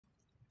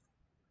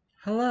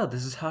Hello,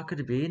 this is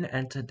Haku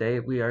and today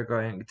we are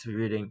going to be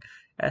reading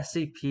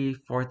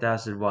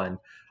SCP-4001,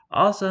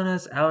 also known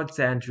as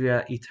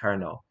Alexandria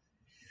Eternal.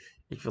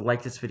 If you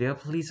like this video,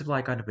 please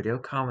like on the video,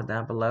 comment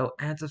down below,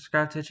 and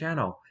subscribe to the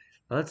channel.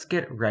 Let's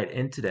get right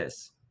into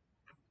this.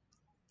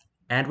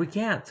 And we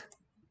can't,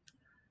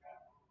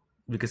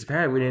 because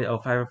apparently we need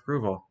O5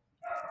 approval.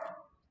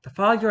 The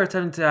file you are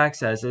attempting to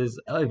access is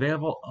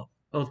available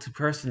to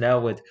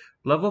personnel with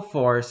Level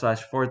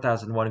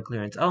 4/4001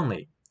 clearance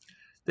only.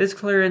 This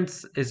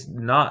clearance is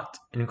not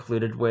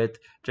included with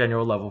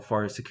General Level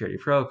 4 Security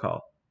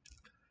Protocol.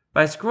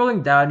 By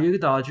scrolling down, you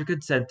acknowledge your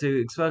consent to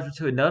exposure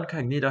to a known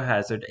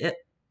cognito-hazard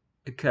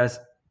because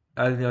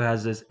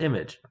has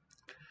image.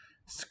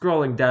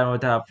 Scrolling down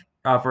without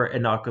proper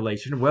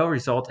inoculation will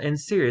result in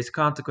serious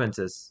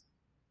consequences.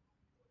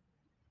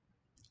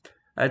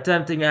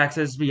 Attempting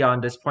access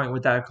beyond this point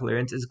without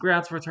clearance is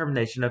grounds for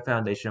termination of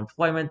Foundation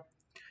employment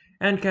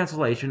and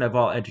cancellation of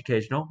all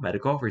educational,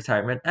 medical,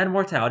 retirement, and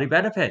mortality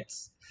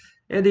benefits.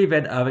 In the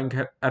event of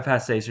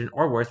incapacitation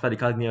or worse by the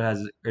cognito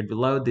hazard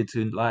below due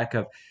to lack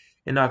of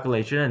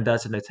inoculation and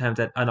thus an attempt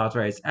at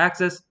unauthorized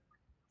access,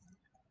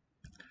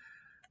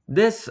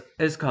 this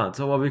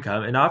console will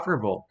become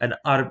inoperable, and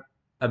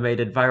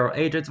automated viral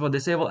agents will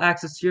disable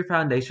access to your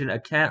Foundation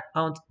account,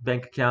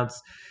 bank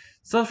accounts,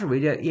 social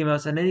media,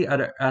 emails, and any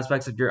other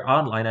aspects of your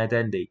online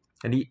identity.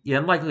 In the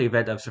unlikely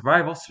event of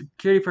survival,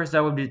 security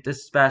personnel will be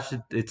dispatched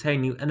to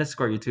detain you and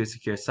escort you to a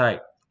secure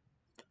site.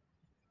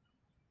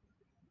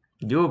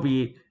 You will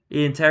be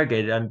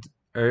interrogated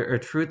or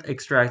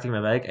truth-extracting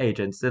memetic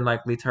agents, then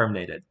likely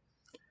terminated.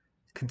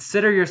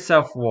 Consider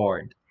yourself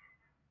warned.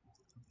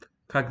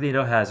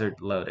 Cognito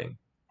hazard loading.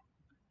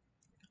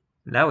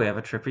 Now we have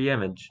a trippy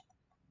image.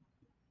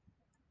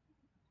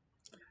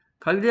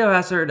 Cognito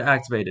hazard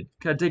activated.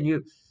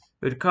 Continue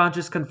with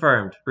conscious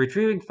confirmed.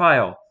 Retrieving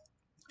file.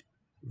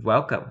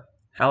 Welcome.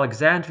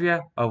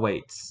 Alexandria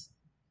awaits.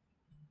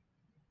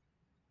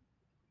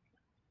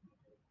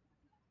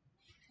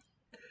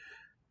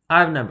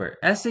 Item number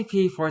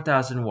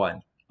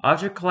SCP-4001.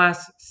 Object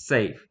class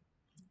safe.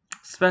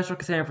 Special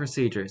containment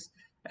procedures.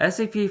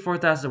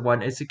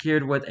 SCP-4001 is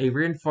secured with a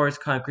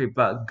reinforced concrete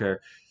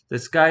bunker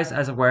disguised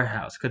as a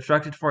warehouse,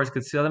 constructed for its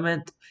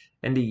concealment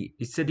in the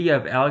city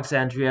of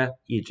Alexandria,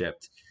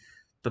 Egypt.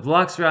 The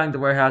blocks surrounding the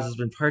warehouse has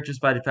been purchased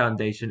by the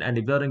Foundation, and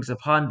the buildings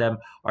upon them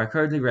are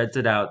currently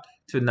rented out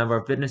to a number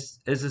of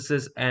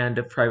businesses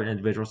and private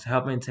individuals to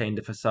help maintain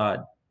the facade.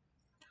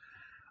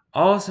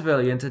 All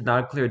civilians and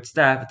non-cleared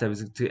staff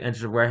attempting to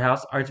enter the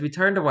warehouse are to be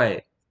turned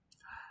away.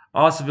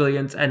 All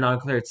civilians and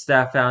non-cleared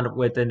staff found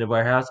within the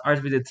warehouse are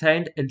to be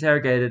detained,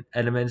 interrogated,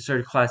 and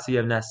administered Class C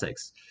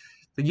amnestics.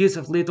 The use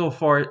of lethal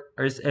force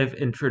if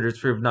intruders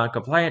prove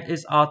non-compliant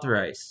is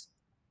authorized.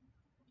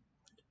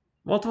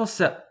 Multiple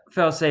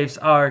fail-safes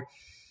are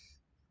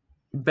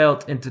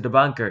built into the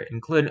bunker,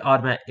 including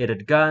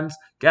automated guns,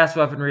 gas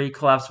weaponry,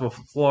 collapsible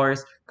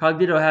floors,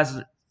 cognito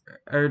hazard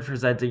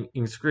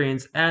presenting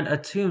screens, and a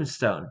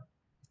tombstone.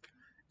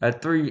 A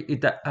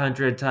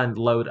 300-ton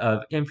load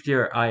of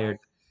impure iron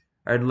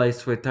are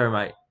laced with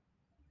thermite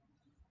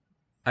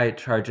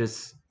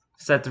charges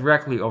set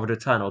directly over the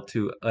tunnel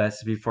to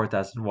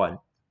SCP-4001.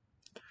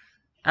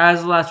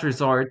 As a last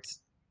resort,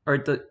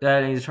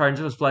 the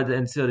charges was flooded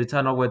into the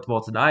tunnel with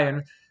molten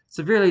iron,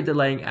 severely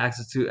delaying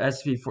access to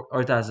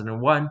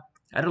SCP-4001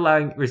 and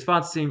allowing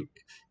response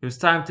teams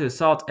time to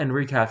assault and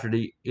recapture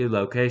the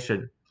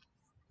location.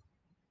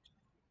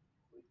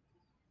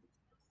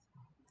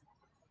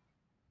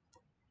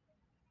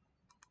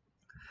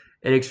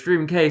 In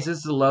extreme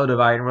cases, the load of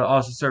iron will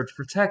also serve to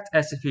protect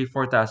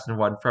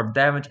SCP-4001 from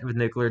damage if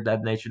nuclear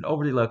detonation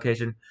over the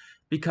location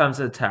becomes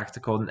a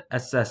tactical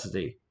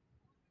necessity.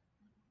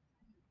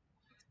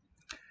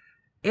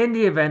 In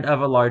the event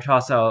of a large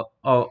hostile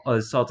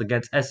assault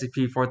against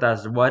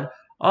SCP-4001,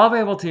 all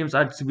available teams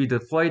are to be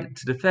deployed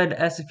to defend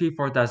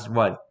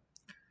SCP-4001.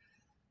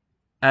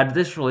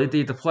 Additionally,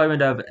 the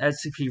deployment of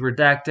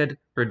SCP-Redacted,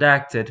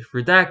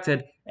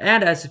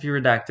 and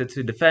SCP-Redacted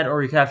to defend or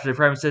recapture the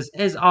premises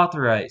is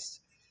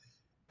authorized.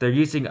 They're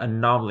using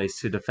anomalies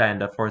to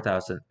defend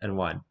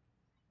 4001.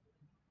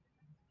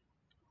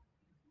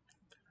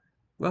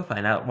 We'll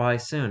find out why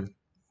soon.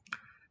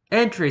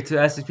 Entry to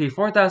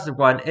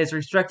SCP-4001 is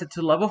restricted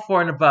to Level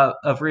 4 and above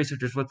of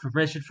researchers with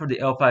permission from the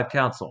L5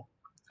 Council.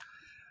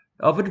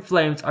 Open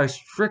flames are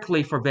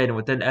strictly forbidden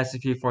within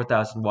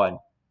SCP-4001.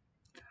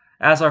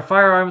 As are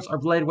firearms or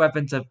blade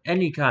weapons of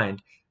any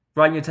kind.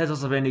 Brought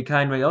utensils of any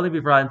kind may only be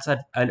brought inside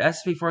an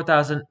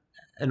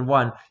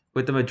SCP-4001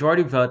 with the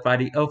majority vote by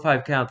the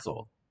L5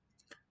 Council.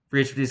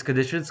 Breach of these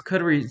conditions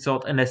could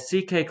result in a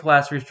CK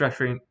class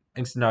restructuring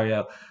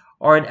scenario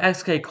or an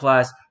XK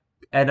class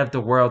end of the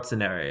world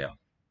scenario.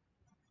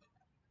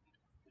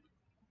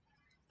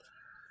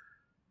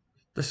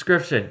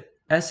 Description: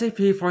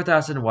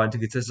 SCP-4001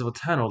 consists of a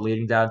tunnel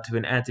leading down to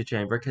an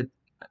antechamber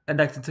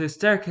connected to a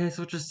staircase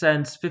which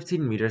ascends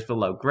 15 meters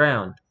below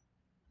ground.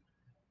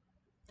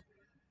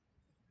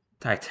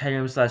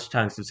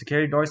 Titanium/tungsten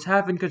security doors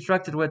have been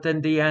constructed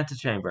within the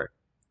antechamber.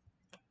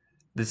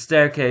 The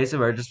staircase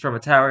emerges from a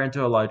tower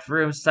into a large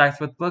room stacked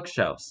with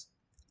bookshelves.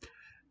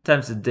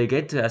 Attempts to dig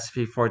into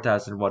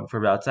SCP-4001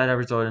 from outside have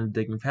resulted in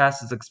digging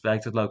past its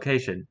expected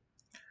location,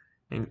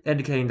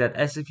 indicating that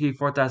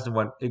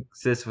SCP-4001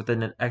 exists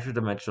within an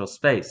extra-dimensional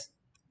space.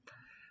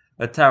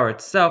 The tower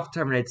itself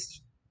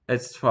terminates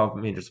at 12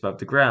 meters above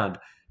the ground,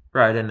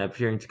 rather than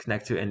appearing to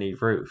connect to any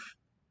roof.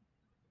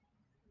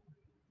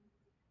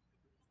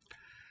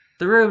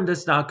 The room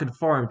does not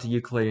conform to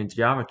Euclidean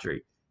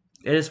geometry.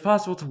 It is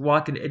possible to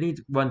walk in any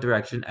one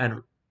direction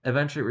and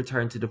eventually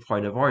return to the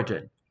point of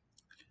origin.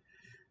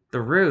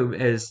 The room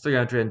is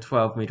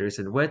 312 meters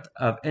in width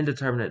of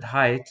indeterminate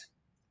height,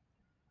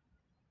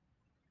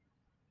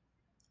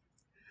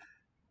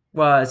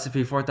 while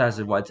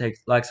SCP-4001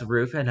 lacks a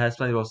roof and has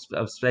plenty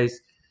of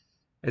space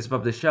is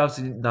above the shelves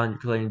in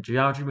non-Euclidean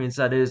geometry means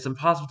that it is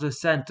impossible to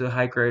ascend to a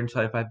height greater than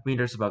 25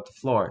 meters above the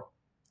floor,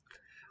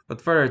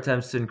 with further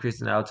attempts to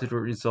increase in altitude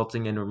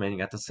resulting in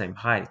remaining at the same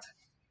height.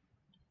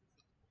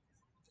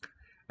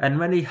 And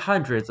many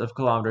hundreds of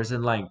kilometers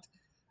in length,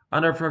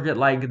 under appropriate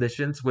lighting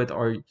conditions with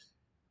or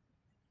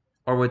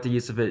with the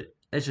use of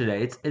vision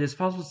aids, it is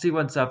possible to see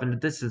oneself in the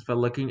distance by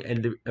looking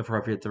in the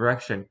appropriate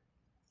direction.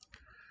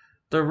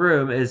 The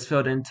room is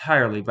filled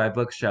entirely by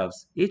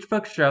bookshelves. Each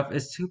bookshelf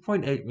is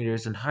 2.8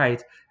 meters in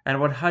height and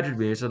 100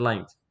 meters in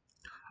length.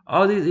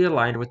 All these are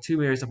aligned with 2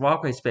 meters of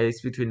walkway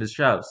space between the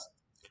shelves.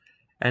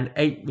 An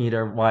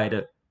 8-meter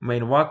wide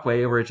main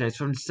walkway originates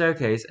from the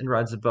staircase and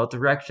runs in both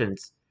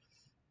directions.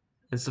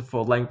 It's the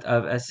full length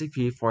of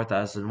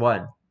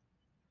SCP-4001,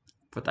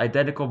 with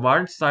identical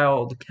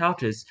modern-style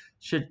couches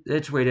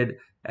situated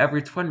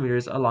every 20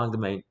 meters along the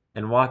main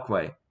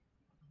walkway.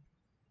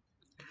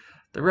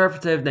 The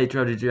repetitive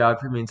nature of the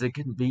geography means it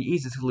can be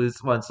easy to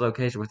lose one's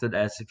location within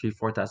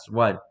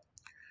SCP-4001.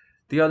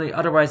 The only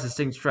otherwise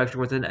distinct structure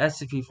within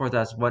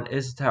SCP-4001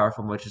 is the tower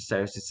from which the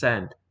stairs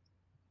descend.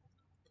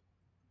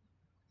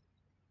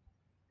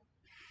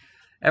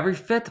 Every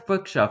fifth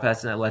bookshelf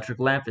has an electric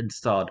lamp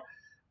installed,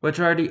 which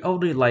are the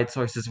only light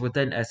sources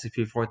within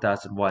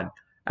SCP-4001.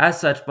 As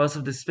such, most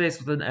of the space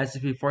within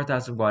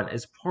SCP-4001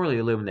 is poorly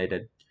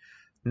illuminated.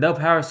 No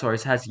power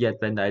source has yet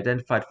been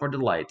identified for the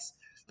lights.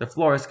 The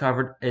floor is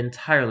covered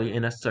entirely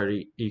in a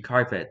sturdy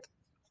carpet.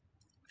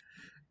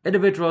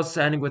 Individuals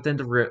standing within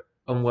the room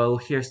will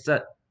hear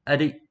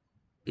steady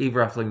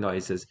ruffling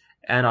noises,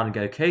 and on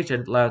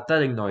occasion, loud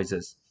thudding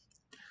noises.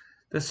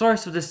 The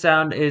source of the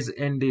sound is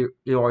in the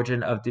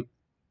origin of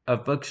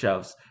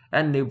bookshelves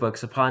and new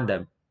books upon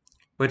them,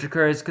 which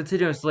occurs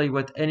continuously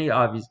with any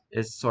obvious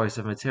source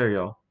of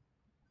material.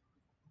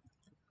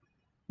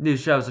 New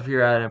shelves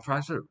appear at an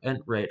approximate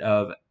rate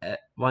of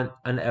one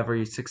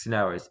every 16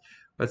 hours,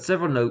 with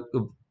several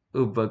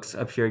new books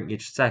appearing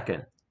each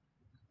second.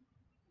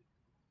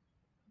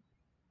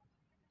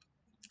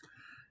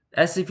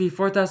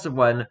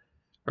 SCP-4001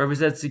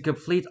 represents the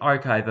complete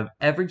archive of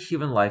every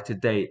human life to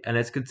date and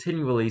is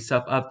continually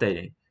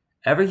self-updating.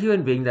 Every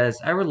human being that has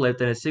ever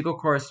lived in has a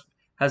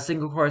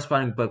single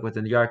corresponding book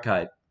within the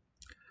archive,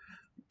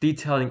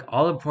 detailing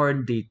all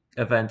important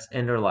events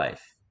in their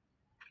life.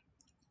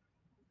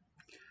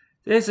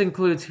 This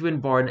includes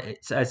human-born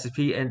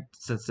SCP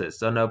instances,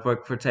 though no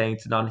book pertaining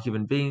to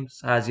non-human beings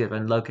has yet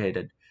been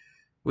located,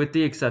 with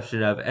the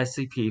exception of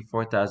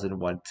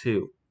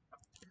SCP-4001-2.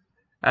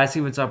 As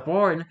humans are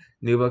born,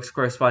 new books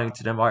corresponding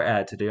to them are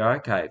added to the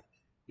archive.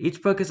 Each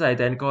book is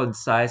identical in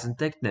size and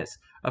thickness,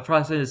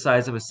 approximately the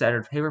size of a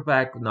standard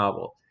paperback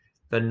novel.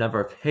 The number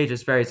of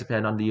pages varies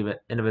depending on the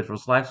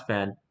individual's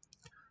lifespan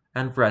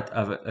and breadth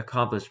of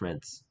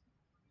accomplishments.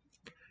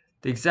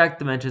 The exact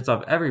dimensions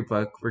of every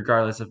book,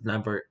 regardless of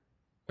number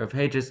of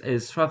pages,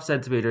 is 12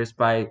 centimeters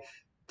by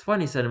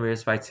 20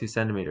 centimeters by 2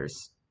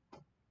 centimeters.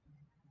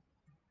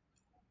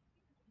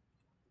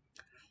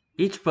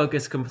 Each book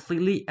is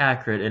completely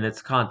accurate in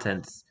its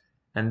contents,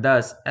 and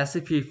thus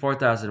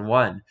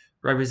SCP-4001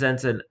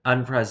 represents an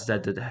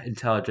unprecedented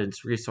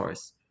intelligence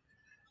resource.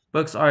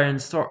 Books are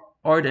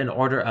stored in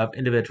order of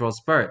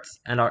individuals' births,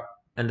 and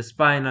the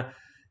spine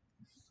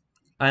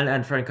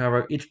and front cover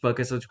of each book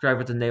is described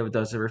with the name of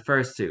those it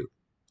refers to.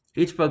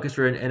 Each book is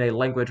written in a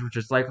language which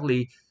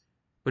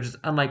is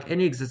unlike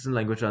any existing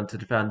language known to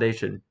the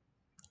Foundation.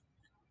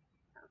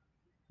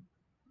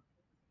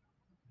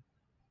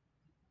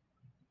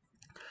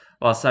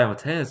 While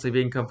simultaneously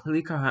being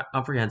completely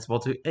comprehensible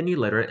to any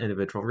literate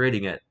individual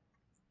reading it.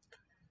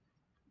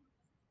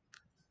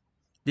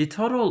 The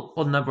total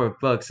number of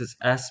books is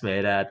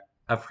estimated at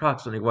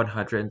approximately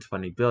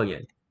 120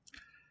 billion.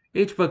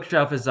 Each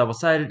bookshelf is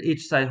double-sided,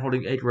 each side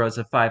holding 8 rows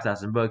of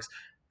 5,000 books,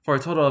 for a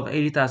total of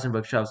 80,000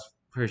 bookshelves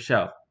per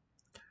shelf.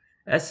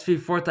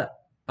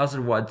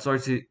 SCP-4001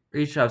 sorts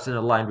each shelves in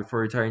a line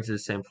before returning to the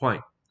same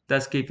point,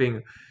 thus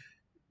keeping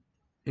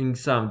in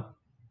some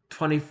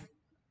 20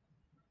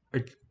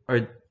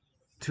 or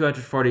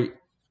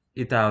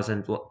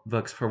 240,000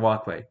 books per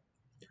walkway.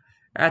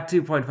 At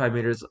 2.5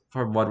 meters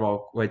from one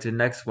walkway to the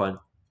next one,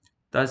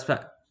 thus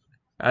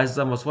as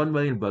almost 1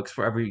 million books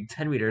for every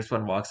 10 meters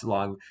one walks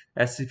along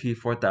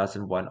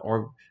SCP-4001,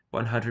 or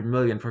 100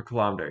 million per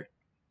kilometer.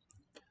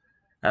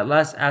 At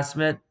last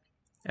estimate,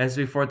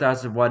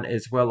 SB4001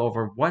 is well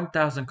over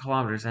 1,000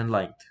 kilometers in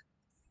length.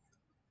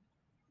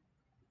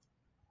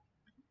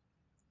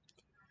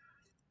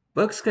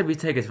 Books can be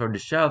taken from the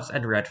shelves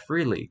and read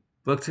freely.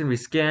 Books can be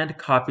scanned,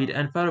 copied,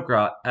 and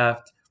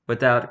photographed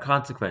without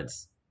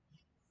consequence.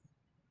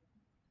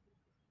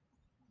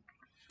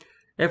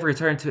 If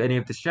returned to any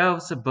of the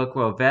shelves, the book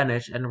will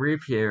vanish and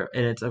reappear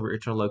in its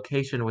original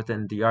location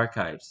within the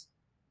archives.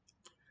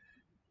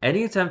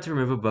 Any attempt to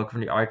remove a book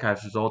from the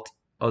archives results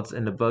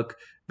in the book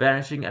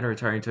vanishing and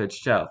returning to its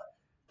shelf.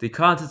 The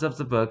contents of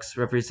the books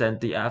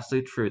represent the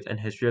absolute truth and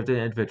history of the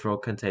individual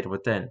contained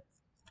within.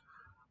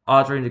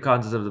 Altering the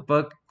contents of the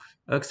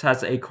books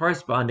has a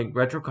corresponding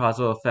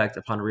retrocausal effect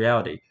upon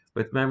reality,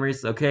 with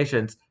memories,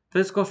 locations,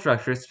 physical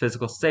structures,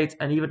 physical states,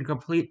 and even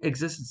complete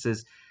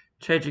existences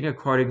changing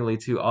accordingly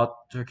to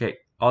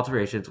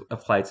alterations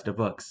applied to the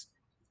books.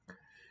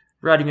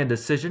 Writing a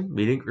decision,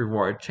 meaning,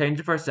 reward, change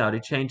in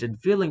personality, change in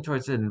feeling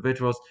towards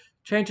individuals,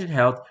 change in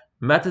health,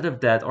 method of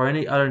death, or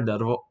any other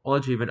notable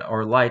achievement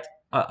or life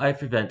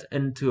event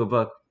into a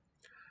book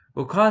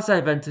will cause that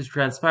event to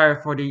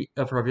transpire for the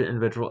appropriate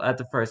individual at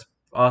the first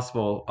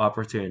possible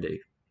opportunity.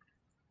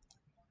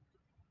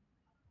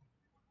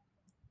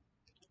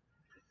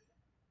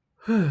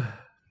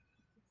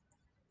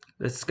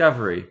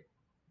 Discovery.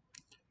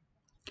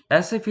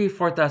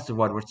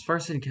 SCP-4001 was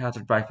first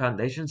encountered by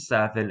Foundation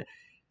staff in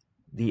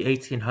the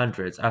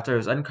 1800s after it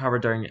was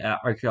uncovered during an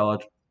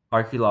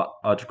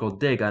archaeological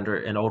dig under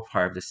an old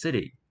part of the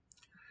city.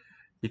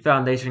 The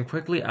Foundation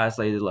quickly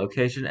isolated the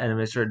location and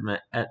administered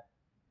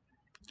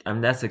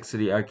amnestics to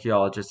the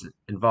archaeologists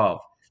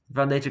involved. The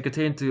Foundation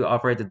continued to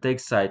operate the dig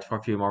site for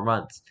a few more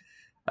months,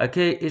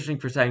 occasionally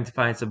pretending to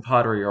find some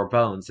pottery or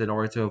bones in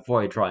order to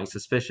avoid drawing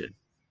suspicion.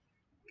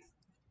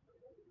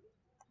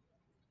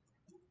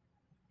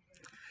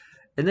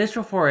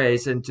 Initial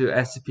forays into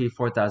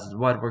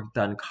SCP-4001 were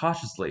done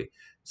cautiously,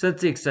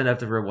 since the extent of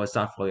the room was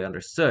not fully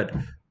understood.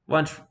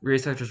 Once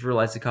researchers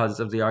realized the causes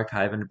of the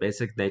archive and the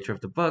basic nature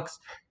of the books,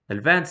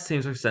 advanced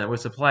teams were sent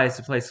with supplies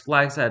to place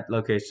flags at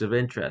locations of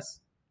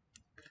interest.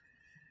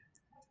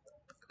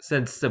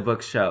 Since the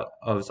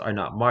bookshelves are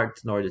not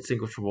marked nor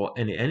distinguishable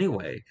in any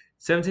way,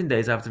 17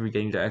 days after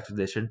beginning their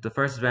expedition, the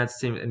first advanced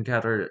team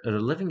encountered a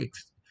living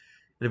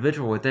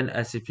individual within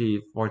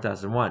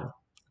SCP-4001.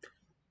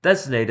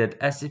 Designated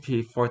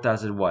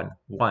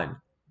SCP-4001-1.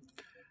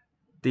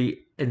 The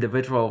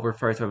individual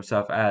referred to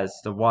himself as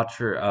the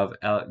Watcher of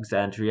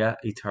Alexandria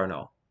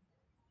Eternal,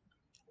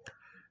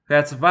 who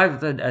had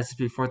survived within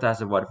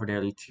SCP-4001 for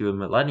nearly 2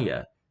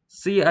 millennia.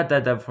 See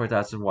Addendum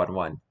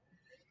 4001-1.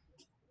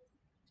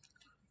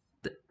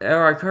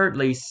 There are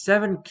currently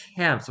 7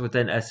 camps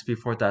within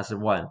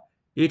SCP-4001,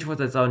 each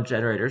with its own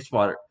generators,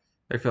 water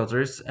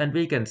filters, and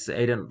beacons to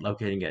aid in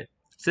locating it,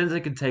 since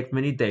it can take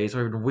many days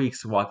or even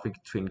weeks to walk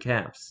between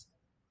camps.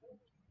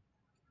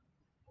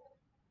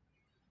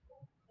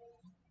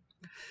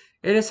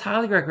 It is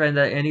highly recommended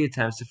that any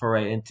attempts to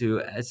foray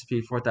into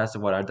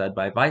SCP-4001 are done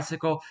by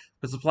bicycle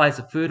with supplies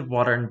of food,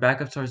 water, and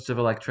backup sources of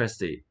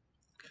electricity,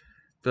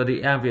 though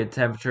the ambient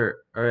temperature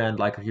and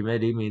lack of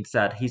humidity means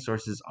that heat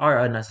sources are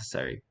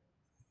unnecessary.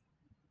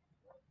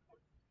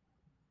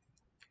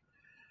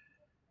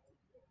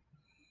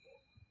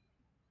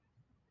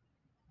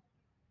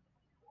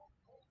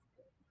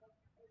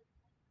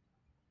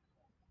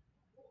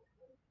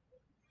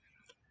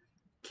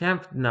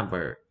 Camp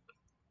number.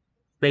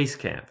 Base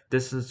camp.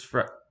 Distance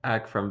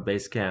from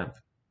base camp.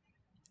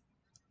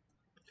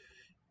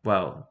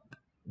 Well,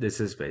 this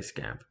is base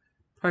camp.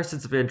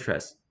 Persons of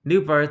interest.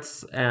 New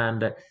births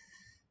and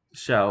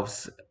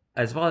shelves,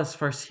 as well as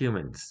first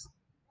humans.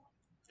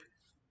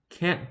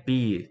 Camp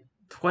B,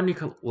 20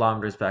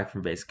 kilometers back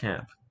from base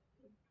camp.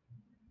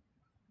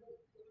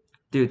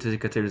 Due to the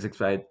continuous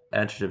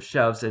expansion of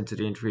shelves into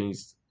the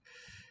increasing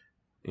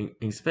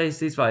space,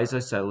 these values are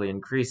steadily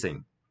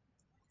increasing.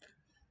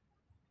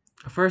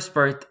 First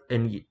birth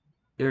in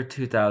year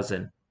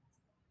 2000.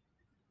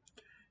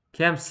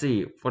 Camp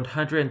C,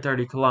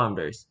 130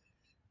 kilometers.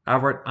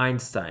 Albert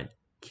Einstein.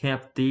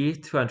 Camp D,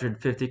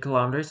 250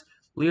 kilometers.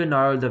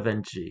 Leonardo da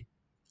Vinci.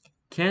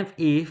 Camp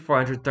E,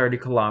 430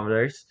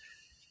 kilometers.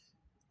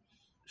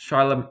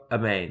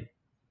 Charlemagne.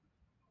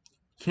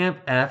 Camp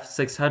F,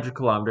 600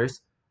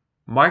 kilometers.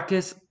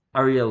 Marcus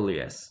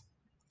Aurelius.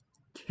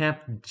 Camp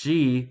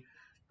G,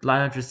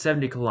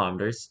 970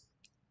 kilometers.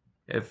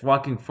 If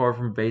walking forward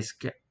from base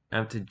camp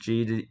to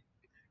G to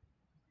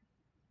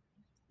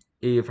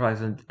E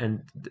approximately,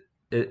 and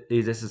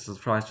this is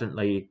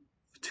approximately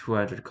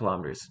 200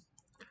 kilometers.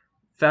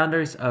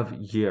 Founders of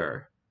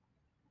Year.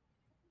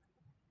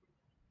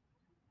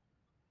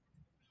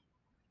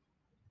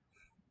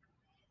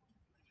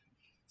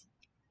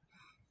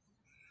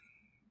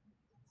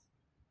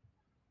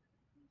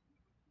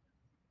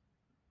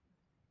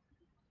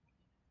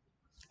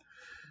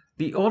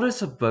 The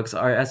oldest of books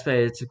are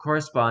estimated to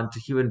correspond to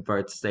human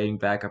births dating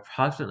back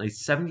approximately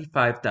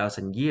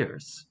 75,000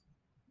 years.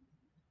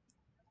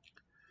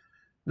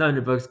 None of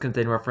the books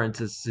contain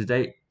references to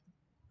date.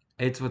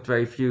 It's with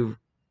very few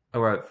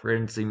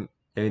referencing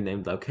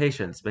named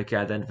locations, making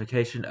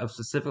identification of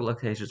specific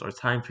locations or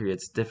time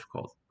periods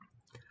difficult.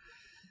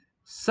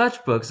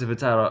 Such books, if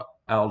entitled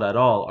at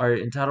all, are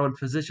entitled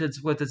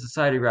positions within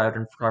society rather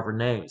than proper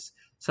names,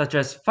 such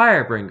as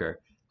Firebringer,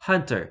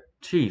 Hunter,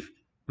 Chief,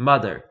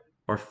 Mother,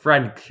 or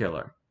Friend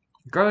Killer.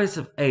 Regardless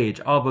of age,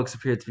 all books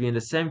appear to be in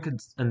the same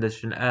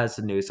condition as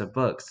the newest of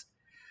books.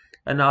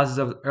 Analysis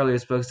of the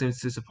earliest books seems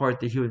to support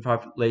the human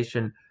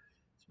population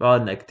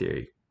bottleneck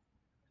theory.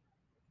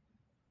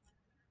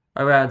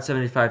 Around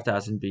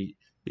 75,000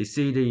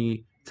 BC,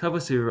 the Toba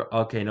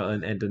volcano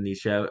in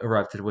Indonesia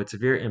erupted with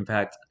severe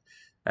impacts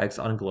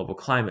on global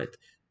climate.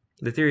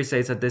 The theory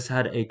states that this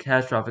had a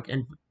catastrophic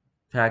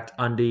impact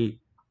on the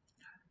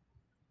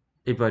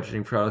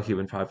burgeoning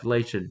proto-human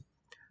population.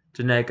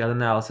 Genetic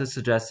analysis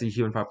suggests the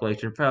human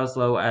population fell as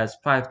low as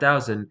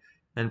 5,000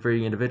 and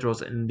breeding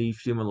individuals in the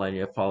few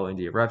millennia following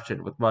the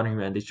eruption, with modern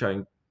humanity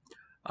showing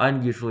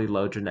unusually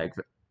low genetic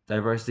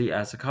diversity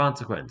as a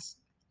consequence.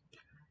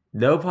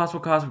 No possible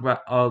cause of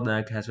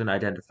bottleneck has been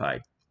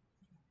identified.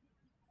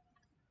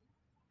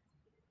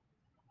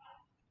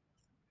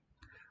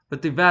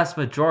 With the vast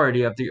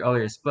majority of the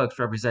earliest books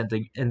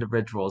representing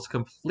individuals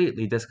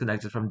completely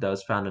disconnected from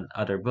those found in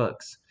other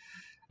books.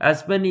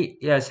 As many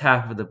as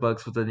half of the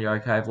books within the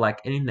archive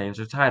lack any names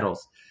or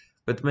titles,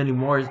 with many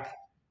more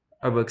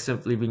are books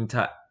simply being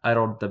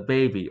titled The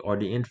Baby or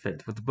The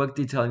Infant, with the book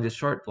detailing the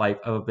short life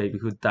of a baby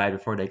who died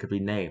before they could be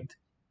named.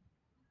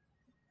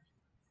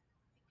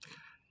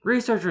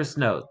 Researchers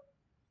note,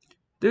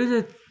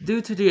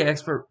 due to the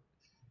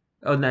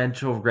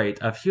exponential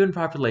rate of human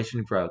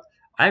population growth,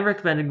 I'm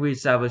recommending we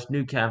establish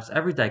new camps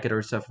every decade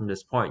or so from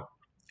this point.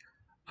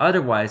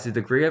 Otherwise, the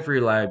degree of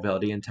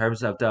reliability in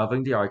terms of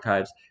delving the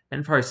archives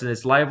in person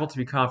is liable to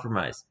be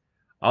compromised.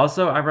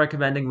 Also, I'm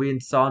recommending we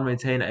install and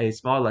maintain a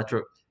small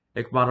electric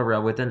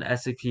monorail within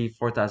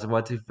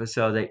SCP-4001 to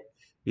facilitate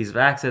ease of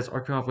access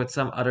or come up with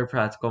some other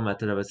practical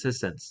method of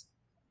assistance.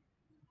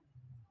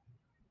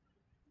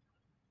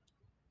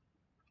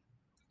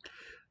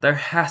 There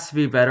has to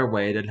be a better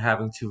way than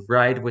having to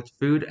ride with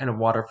food and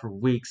water for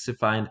weeks to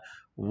find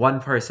one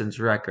person's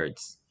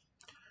records.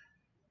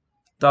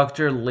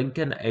 Dr.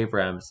 Lincoln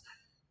Abrams,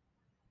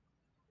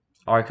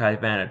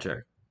 Archive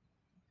Manager.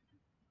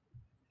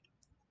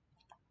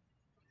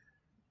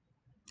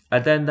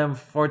 Addendum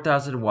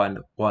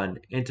 4001-1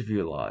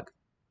 Interview Log.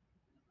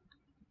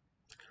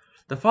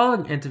 The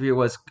following interview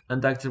was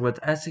conducted with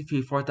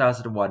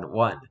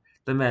SCP-4001-1,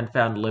 the man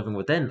found living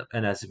within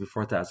an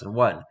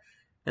SCP-4001.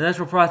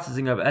 Initial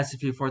processing of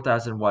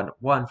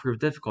SCP-4001-1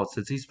 proved difficult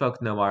since he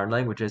spoke no modern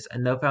languages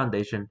and no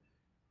Foundation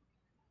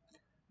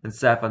and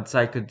staff on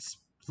site could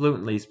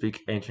fluently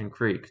speak Ancient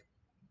Greek.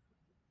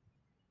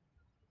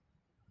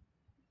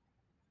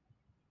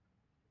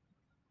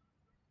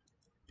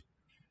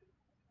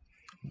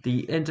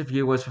 The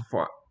interview was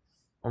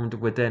performed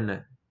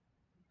within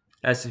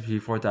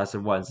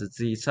SCP-4001 since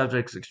the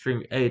subject's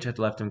extreme age had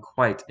left him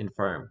quite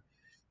infirm.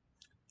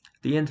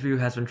 The interview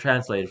has been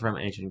translated from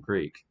Ancient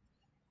Greek.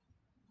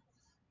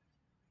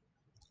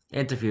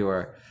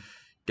 Interviewer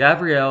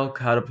Gabriel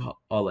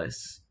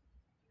Katopoulos.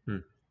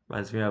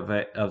 Reminds me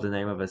of the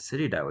name of a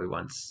city that we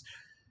once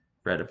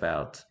read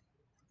about.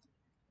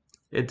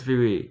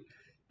 Interviewee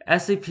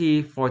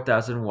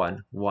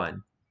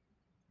SCP-4001-1.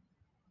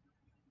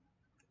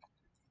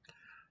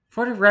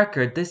 For the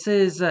record, this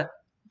is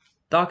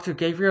Dr.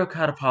 Gabriel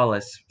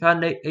Katopoulos,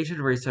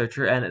 Foundation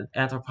researcher and an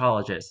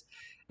anthropologist,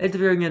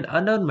 interviewing an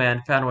unknown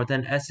man found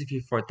within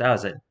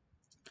SCP-4000.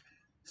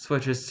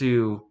 Switches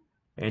to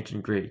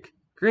Ancient Greek.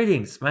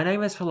 Greetings, my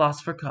name is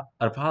Philosopher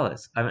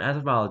Katopoulos. I'm an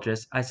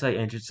anthropologist. I study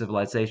ancient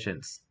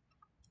civilizations.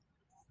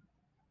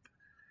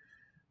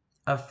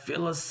 A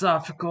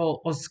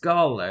philosophical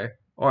scholar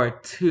or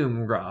a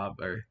tomb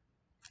robber.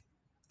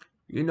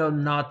 You know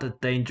not the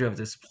danger of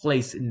this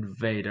place,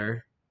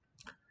 invader.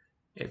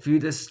 If you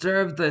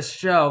disturb the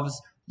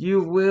shelves,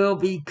 you will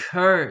be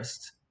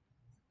cursed.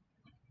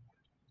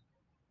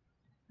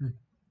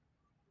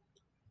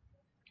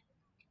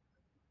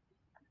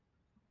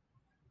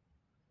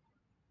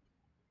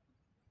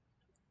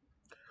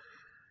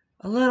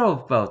 A little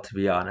of both, to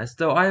be honest,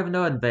 though I am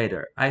no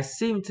invader. I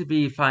seem to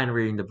be fine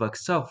reading the book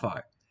so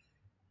far.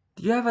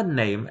 Do you have a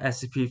name,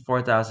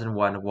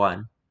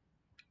 SCP-4001-1?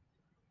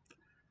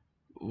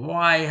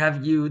 Why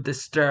have you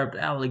disturbed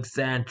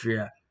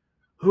Alexandria?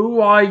 Who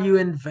are you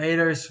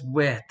invaders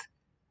with?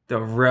 The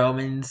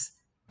Romans?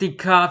 The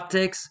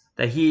Coptics?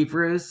 The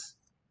Hebrews?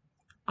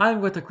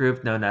 I'm with a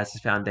group known as the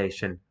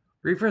Foundation.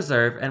 We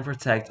preserve and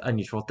protect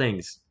unusual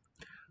things.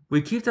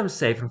 We keep them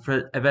safe and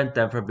prevent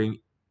them from being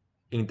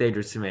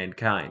dangerous to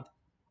mankind.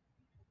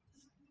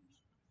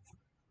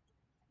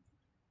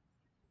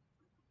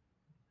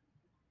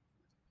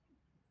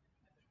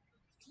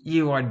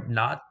 You are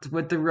not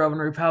with the Roman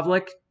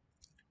Republic?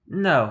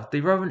 No,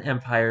 the Roman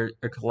Empire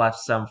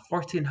collapsed some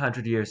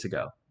 1400 years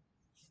ago.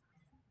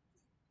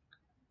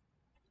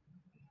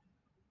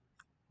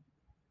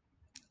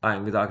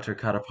 I'm Dr.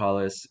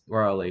 Katopoulos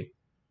Worley.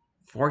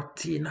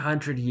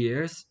 1400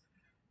 years?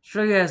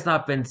 Surely it has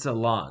not been so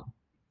long.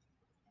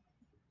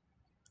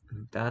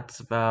 That's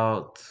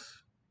about,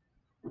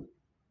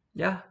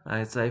 yeah,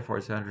 I'd say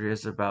 1400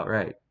 is about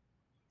right.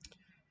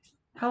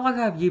 How long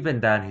have you been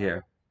down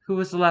here? Who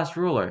was the last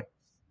ruler?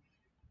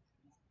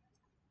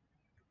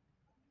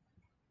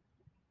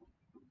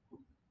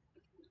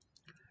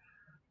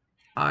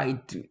 I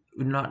do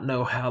not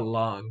know how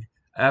long.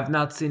 I have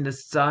not seen the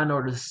sun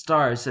or the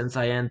stars since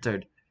I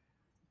entered.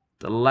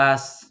 The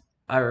last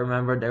I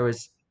remember there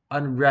was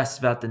unrest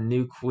about the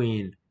new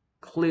queen,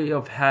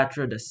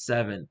 Cleopatra the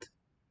Seventh.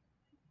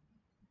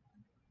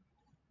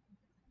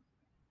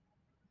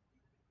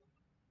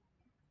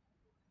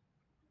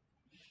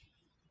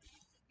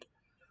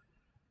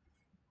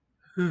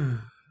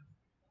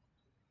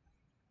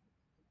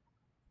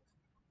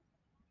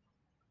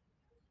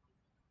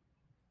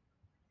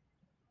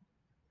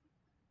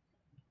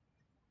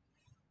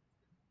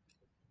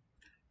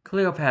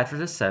 Cleopatra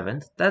the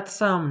Seventh? That's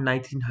some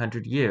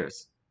 1900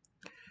 years.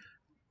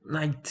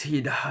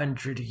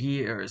 1900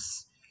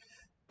 years.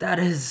 That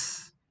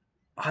is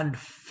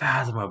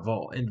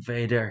unfathomable,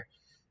 Invader.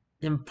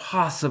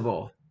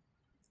 Impossible.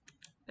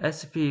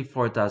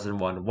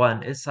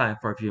 SCP-4001-1 is silent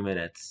for a few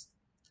minutes.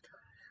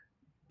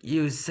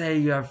 You say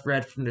you have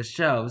read from the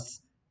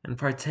shelves and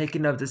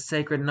partaken of the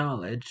sacred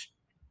knowledge.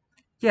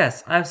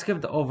 Yes, I've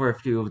skimmed over a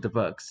few of the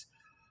books.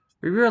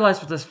 We realize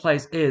what this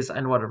place is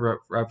and what it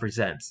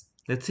represents.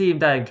 The team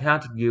that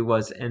encountered you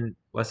was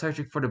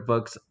searching for the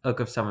book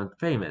of someone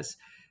famous,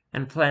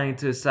 and planning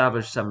to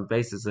establish some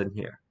bases in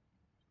here.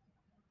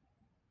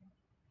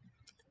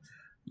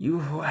 You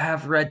who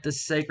have read the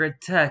sacred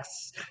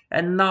texts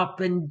and not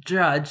been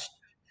judged.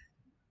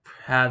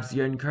 Perhaps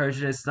your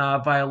incursion is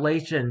not a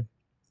violation.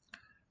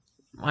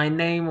 My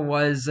name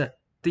was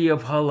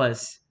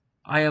Theopolis.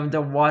 I am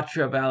the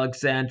Watcher of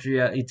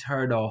Alexandria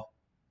Eternal.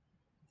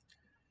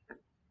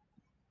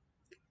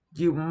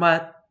 You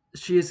must.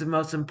 She is the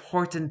most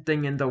important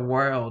thing in the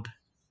world.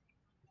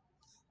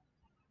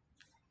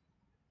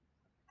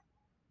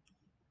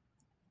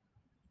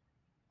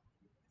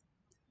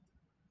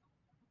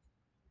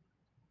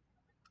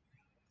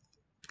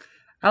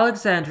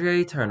 Alexandria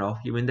Eternal,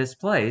 you mean this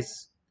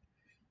place?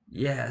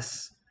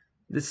 Yes,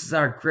 this is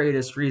our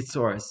greatest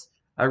resource,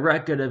 a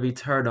record of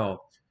eternity,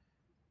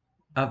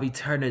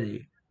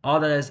 all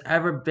that has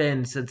ever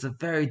been since the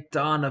very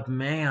dawn of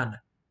man,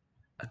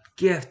 a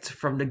gift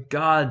from the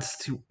gods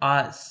to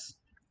us.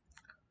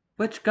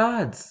 Which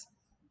gods?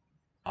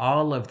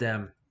 All of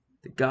them.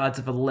 The gods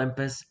of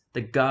Olympus,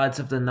 the gods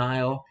of the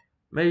Nile,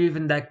 maybe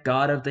even that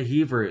god of the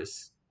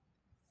Hebrews.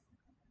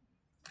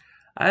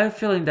 I have a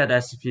feeling that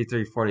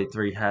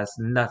SCP-343 has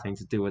nothing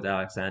to do with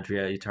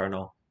Alexandria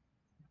Eternal.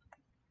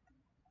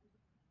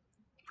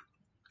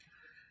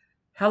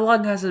 How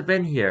long has it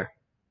been here?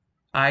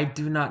 I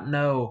do not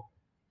know.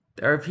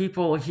 There are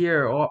people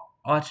here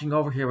watching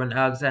over here when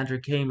Alexandria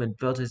came and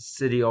built his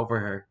city over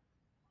her.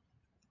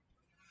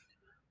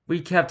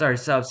 We kept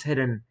ourselves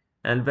hidden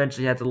and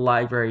eventually had the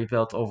library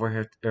built over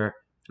here, or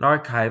an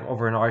archive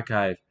over an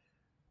archive.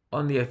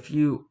 Only a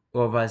few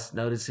of us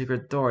know the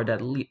secret door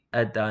that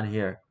led down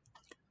here,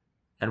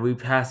 and we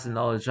passed the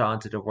knowledge on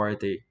to the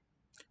worthy.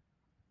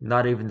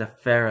 Not even the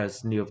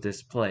pharaohs knew of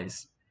this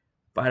place.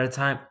 By the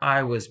time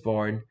I was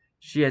born,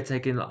 she had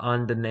taken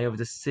on the name of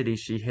the city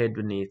she hid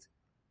beneath.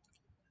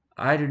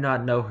 I do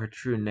not know her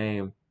true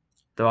name,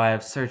 though I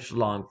have searched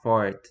long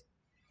for it.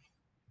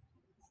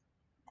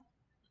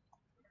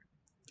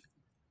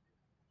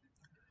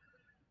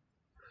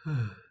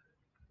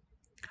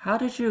 How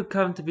did you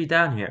come to be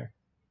down here?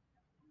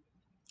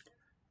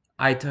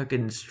 I took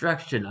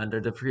instruction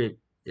under the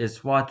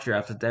previous watcher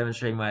after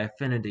demonstrating my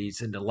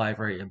affinities in the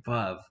library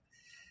above,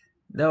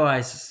 though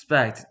I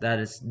suspect that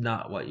is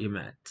not what you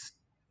meant.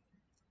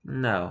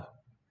 No.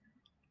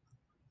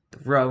 The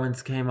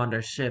Romans came on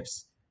their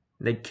ships.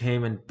 They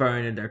came and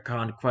burned in their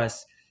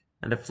conquests,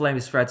 and the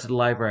flames spread to the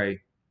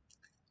library.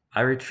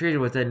 I retreated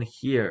within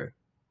here.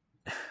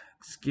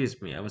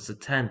 Excuse me, I must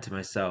attend to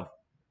myself.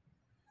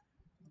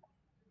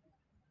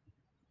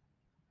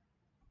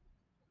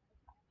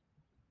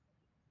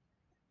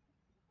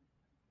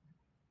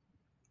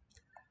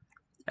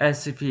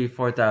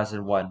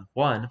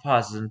 SCP-4001-1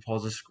 pauses and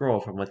pulls a scroll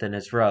from within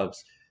his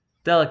robes,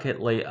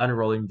 delicately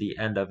unrolling the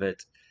end of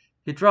it.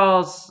 He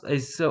draws a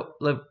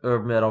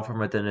silver metal from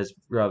within his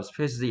robes,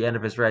 pierces the end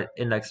of his right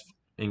index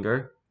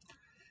finger,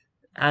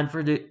 and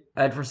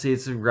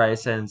proceeds to write a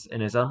sentence in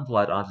his own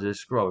blood onto the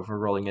scroll before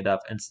rolling it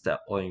up and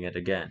stapling it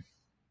again.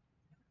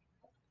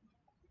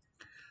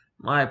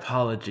 My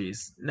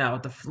apologies. Now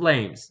the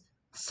flames.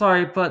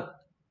 Sorry, but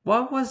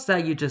what was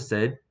that you just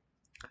did?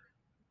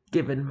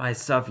 Given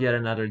myself yet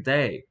another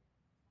day.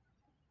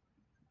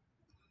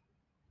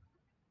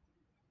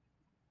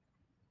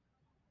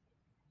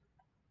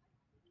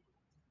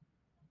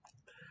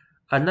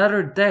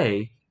 Another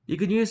day? You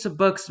can use the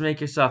books to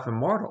make yourself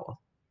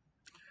immortal.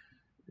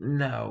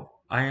 No,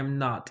 I am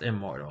not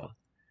immortal.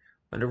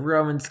 When the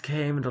Romans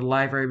came and the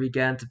library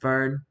began to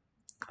burn,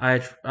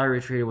 I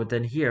retreated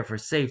within here for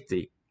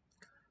safety.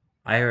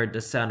 I heard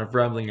the sound of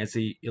rumbling as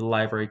the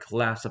library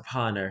collapsed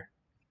upon her.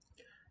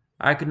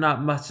 I could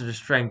not muster the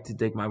strength to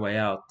dig my way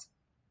out.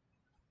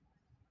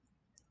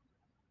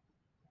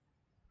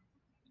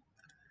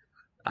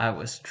 I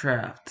was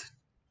trapped.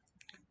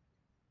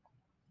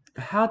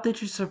 How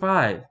did you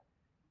survive?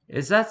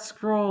 Is that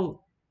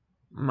scroll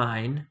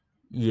mine?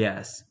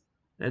 Yes.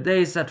 The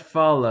days that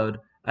followed,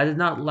 I did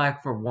not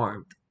lack for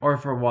warmth or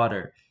for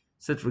water,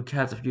 since we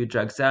kept a few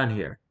jugs down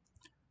here.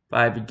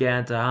 But I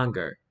began to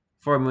hunger.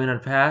 4 moon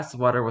had passed,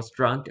 water was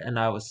drunk, and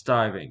I was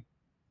starving.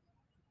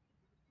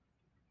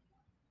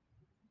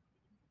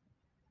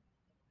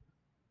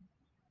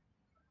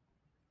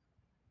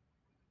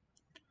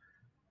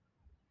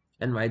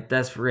 In my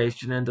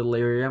desperation and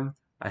delirium,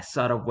 I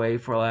sought a way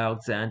for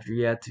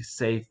Alexandria to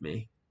save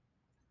me.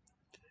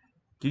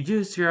 You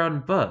used your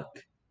own book.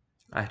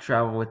 I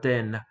traveled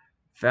within,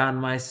 found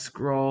my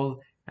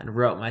scroll, and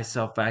wrote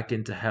myself back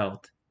into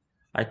health.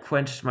 I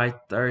quenched my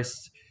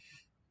thirst.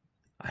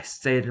 I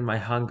sated my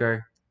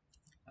hunger.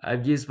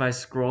 I've used my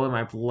scroll and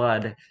my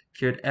blood,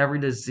 cured every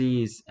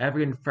disease,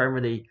 every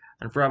infirmity,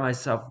 and brought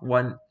myself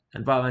one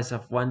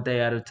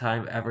day at a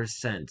time ever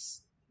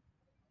since.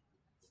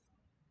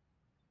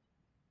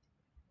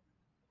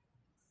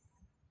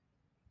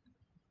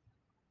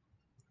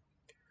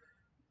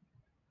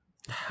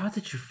 How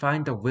did you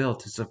find the will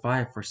to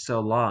survive for so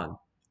long?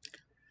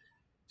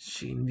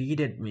 She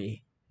needed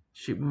me.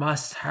 She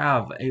must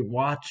have a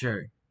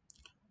watcher,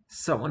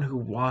 someone who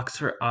walks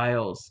her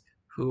aisles,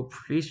 who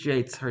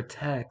appreciates her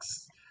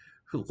texts,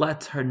 who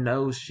lets her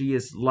know she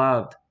is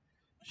loved.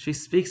 She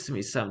speaks to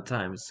me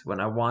sometimes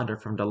when I wander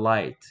from the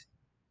light.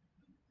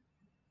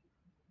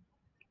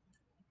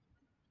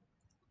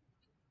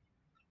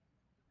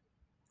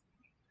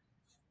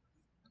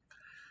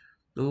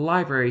 The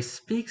library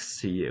speaks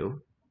to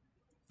you.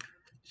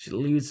 She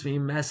leaves me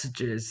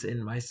messages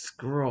in my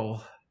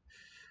scroll,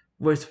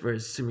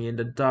 whispers to me in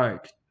the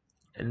dark,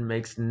 and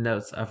makes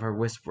notes of her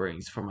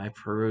whisperings for my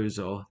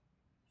perusal.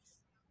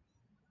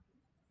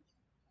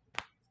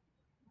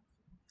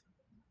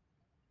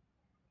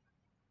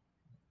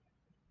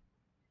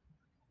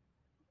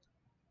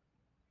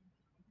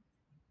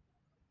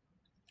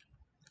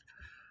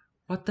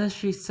 What does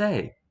she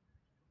say?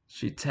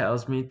 She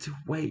tells me to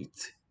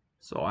wait.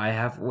 So I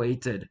have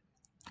waited.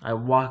 I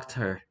walked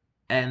her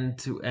end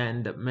to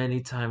end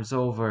many times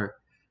over.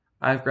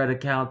 I've read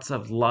accounts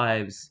of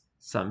lives,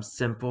 some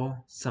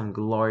simple, some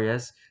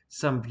glorious,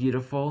 some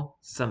beautiful,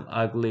 some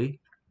ugly.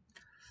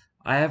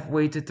 I have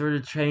waited through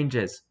the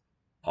changes.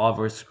 All of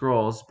her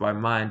scrolls by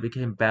mine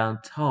became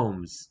bound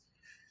tomes.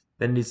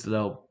 Then these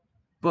little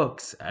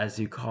books, as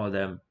you call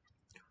them.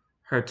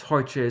 Her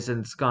torches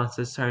and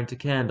sconces turned to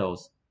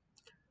candles.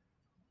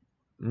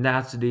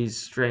 Now to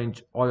these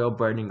strange oil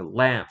burning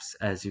lamps,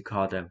 as you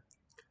call them.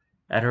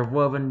 And her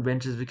woven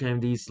benches became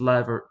these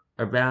leather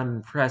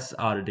bound press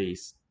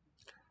oddities.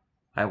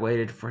 I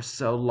waited for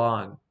so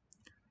long,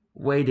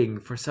 waiting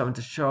for someone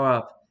to show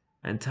up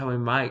and tell me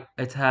my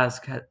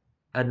task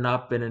had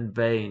not been in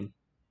vain.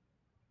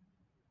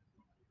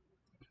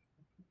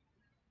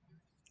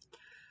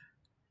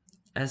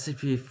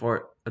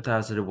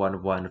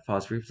 SCP-4001-1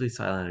 falls briefly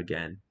silent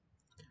again.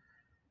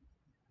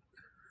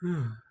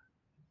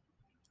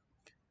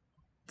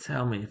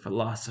 Tell me,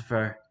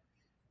 philosopher,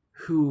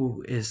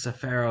 who is the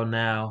pharaoh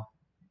now?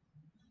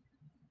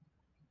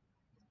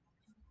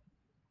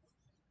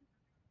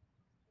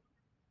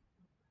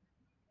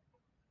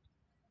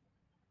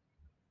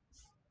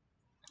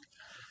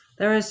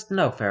 There is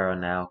no pharaoh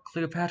now.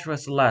 Cleopatra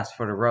was the last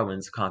before the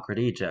Romans conquered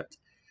Egypt.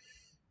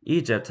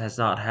 Egypt has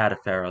not had a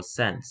pharaoh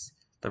since.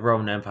 The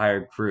Roman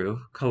Empire grew,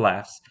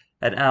 collapsed,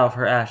 and out of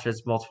her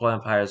ashes multiple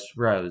empires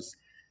rose.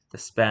 The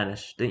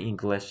Spanish, the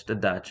English, the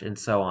Dutch, and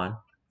so on.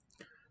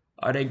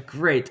 Are they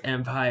great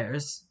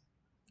empires?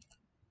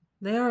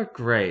 They are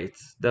great,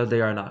 though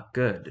they are not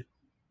good.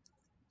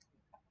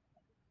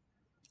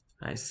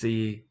 I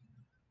see.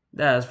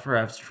 That is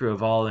perhaps true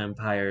of all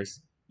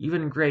empires.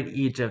 Even great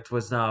Egypt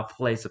was not a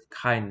place of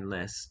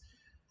kindness,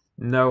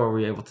 nor were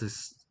we able to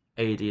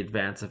aid the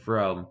advance of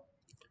Rome.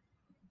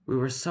 We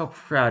were so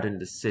proud in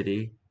the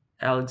city.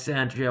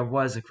 Alexandria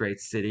was a great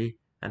city,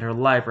 and her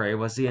library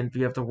was the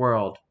envy of the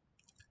world.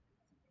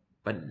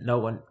 But no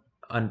one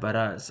but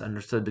us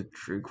understood the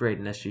true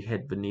greatness she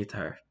hid beneath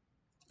her.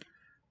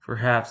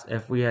 Perhaps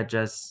if we had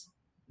just...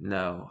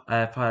 No, I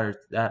have thought of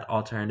that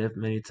alternative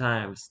many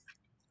times,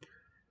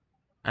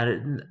 and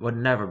it would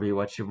never be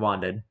what she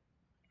wanted.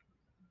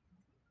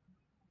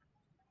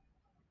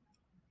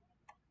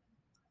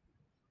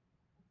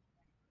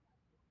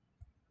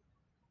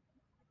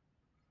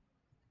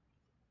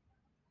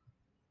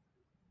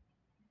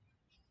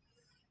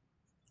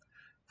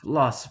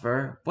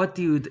 Philosopher, what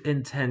do you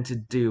intend to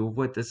do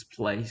with this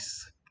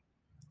place?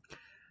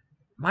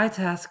 My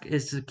task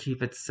is to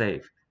keep it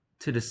safe,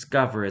 to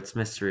discover its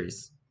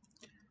mysteries,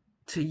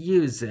 to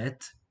use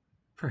it,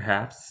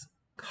 perhaps,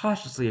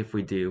 cautiously if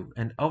we do,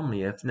 and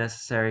only if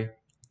necessary.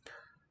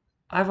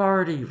 I've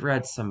already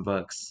read some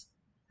books,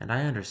 and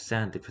I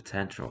understand the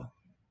potential.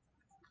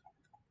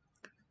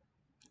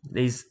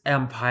 These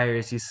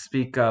empires you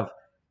speak of,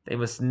 they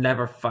must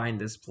never find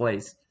this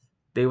place.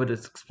 they would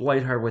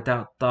exploit her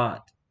without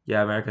thought.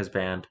 Yeah, America's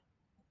banned.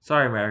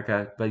 Sorry,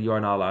 America, but you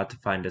are not allowed to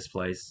find this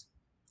place.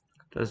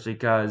 Just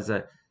because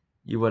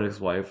you would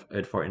exploit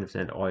it for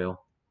infinite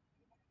oil.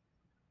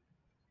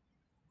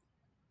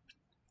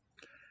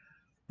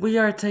 We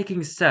are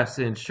taking steps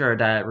to ensure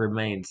that it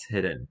remains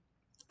hidden.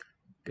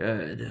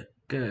 Good,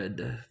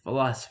 good.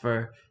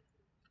 Philosopher,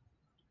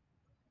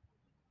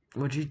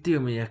 would you do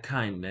me a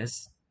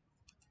kindness?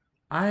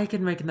 I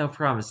can make no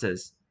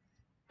promises.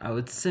 I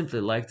would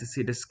simply like to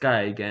see the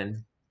sky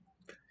again.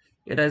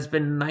 It has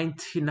been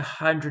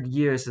 1900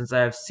 years since I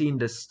have seen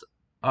the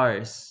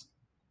stars.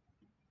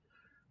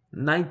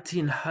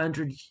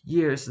 1900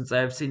 years since I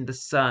have seen the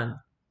sun.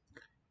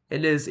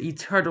 It is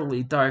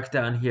eternally dark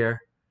down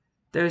here.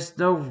 There is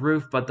no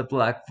roof but the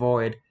black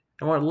void,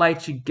 and what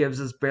light she gives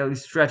us barely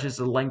stretches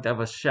the length of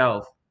a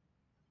shelf.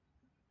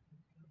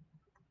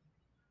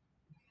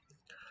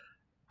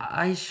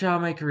 I shall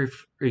make a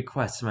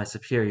request to my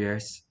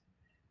superiors.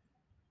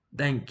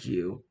 Thank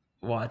you,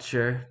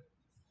 Watcher.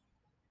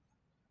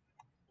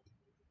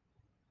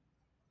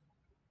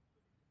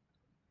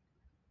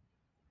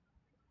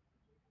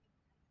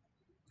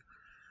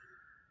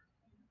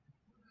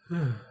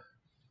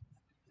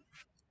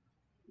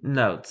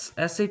 Notes: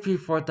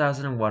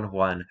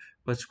 SCP-4001-1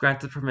 was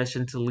granted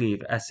permission to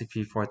leave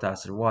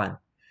SCP-4001.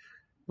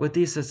 With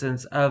the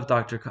assistance of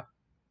Dr.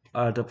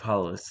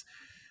 Adapolus,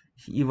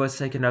 he was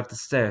taken up the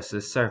stairs to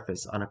the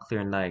surface on a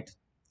clear night.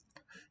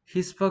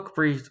 He spoke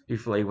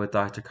briefly with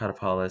Dr.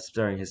 Catapolus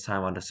during his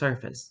time on the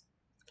surface,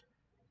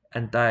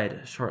 and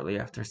died shortly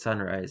after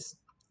sunrise,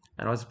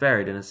 and was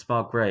buried in a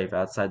small grave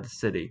outside the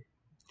city.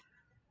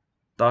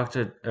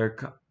 Dr.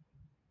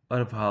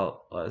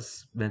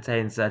 Catapolus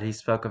maintains that he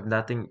spoke of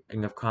nothing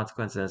of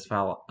consequence in his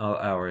final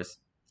hours,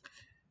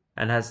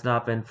 and has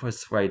not been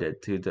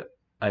persuaded to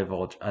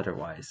divulge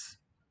otherwise.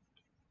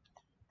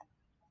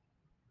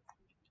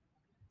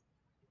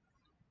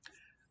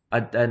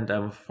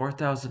 Addendum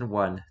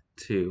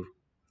 4001-2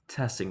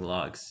 Testing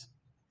Logs.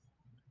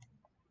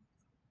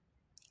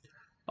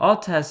 All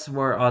tests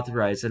were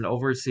authorized and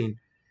overseen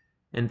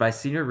by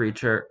senior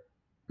researcher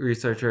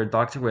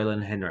Dr.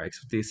 Waylon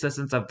Henricks with the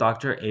assistance of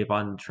Dr.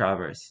 Avon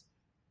Travers.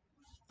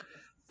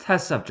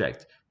 Test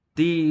subject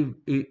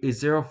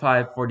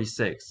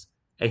D0546,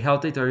 a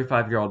healthy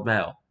 35-year-old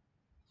male.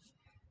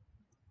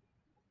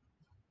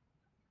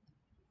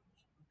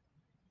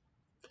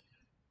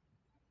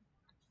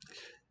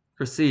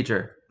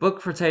 Procedure: book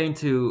pertaining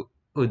to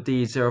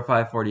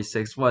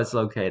D0546 was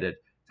located.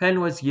 Pen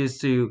was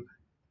used to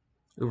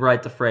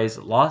write the phrase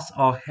 "lost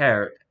all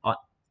hair"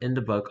 in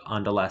the book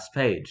on the last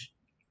page.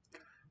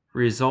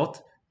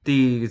 Result: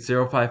 the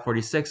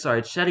 0546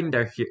 started shedding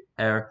their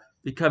hair,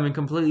 becoming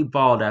completely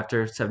bald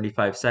after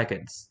 75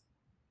 seconds.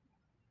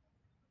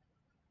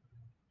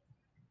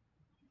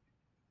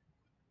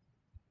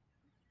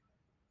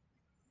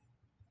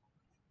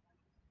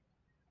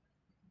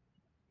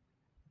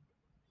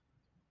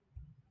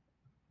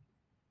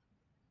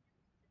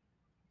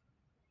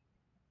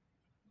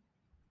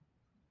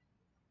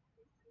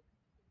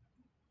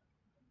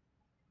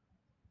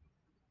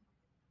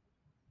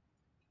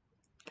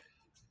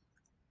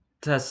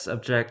 Test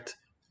subject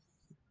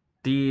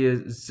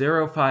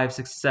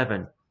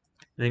D0567,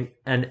 an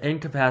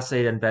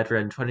incapacitated and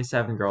bedridden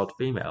 27-year-old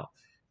female,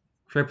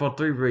 crippled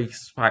 3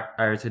 weeks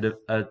prior to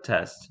the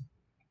test.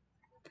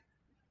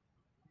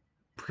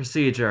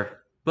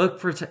 Procedure: book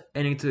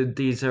pertaining to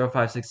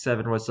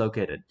D0567 was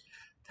located.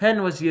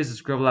 Pen was used to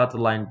scribble out the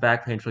line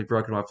 "back painfully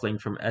broken while fleeing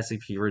from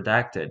SCP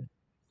redacted."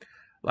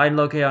 Line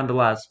located on the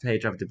last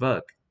page of the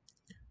book.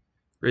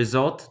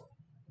 Result: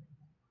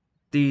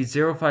 the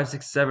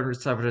 0567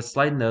 suffered a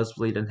slight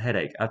nosebleed and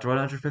headache. After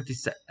 150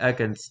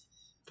 seconds,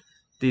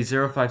 the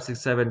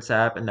 0567 sat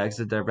up and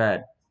exited their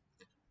bed.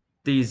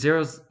 The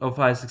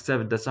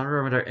 0567 does not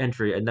remember their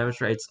injury and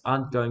demonstrates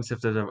ongoing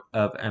symptoms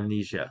of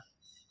amnesia.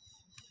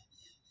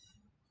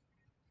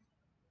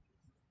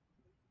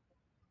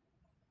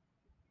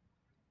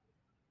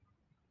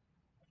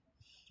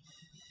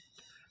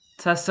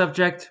 Test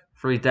subject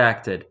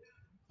redacted.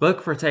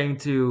 Book pertaining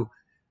to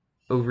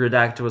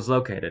redacted was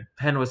located.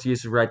 Pen was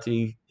used to write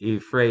the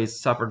phrase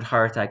 "suffered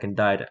heart attack and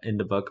died" in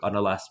the book on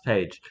the last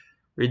page.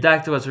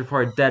 Redacted was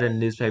reported dead in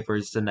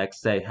newspapers the next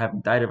day,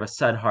 having died of a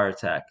sudden heart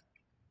attack.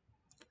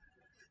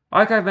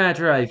 Archive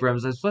Manager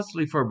Abrams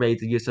explicitly forbade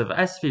the use of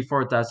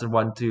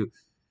SCP-4001 to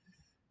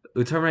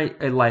terminate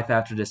a life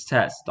after this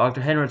test.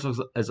 Dr. Henrich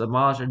was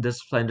admonished and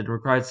disciplined and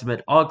required to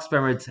submit all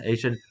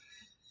experimentation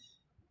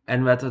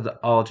and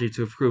methodology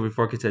to approve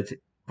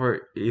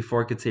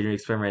before continuing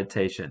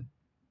experimentation.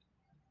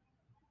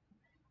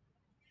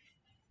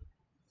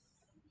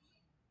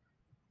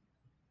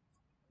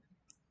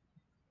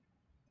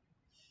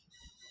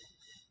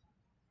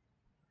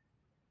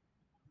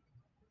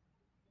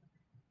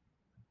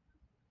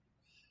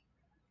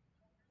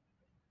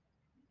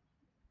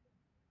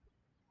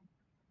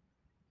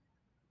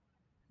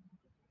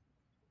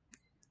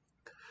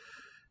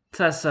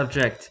 Test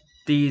subject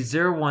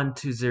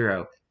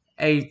D0120,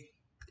 a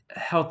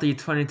healthy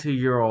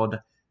 22-year-old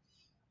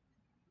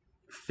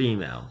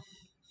female.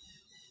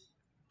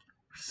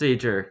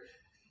 Procedure.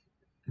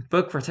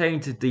 Book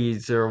pertaining to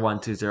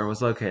D0120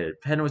 was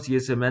located. Pen was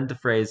used to amend the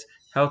phrase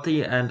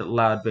healthy and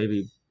loud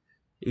baby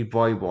a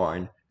boy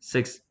born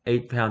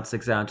 8 pounds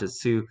 6 ounces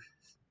to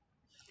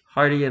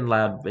hearty and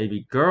loud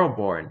baby girl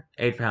born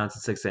 8 pounds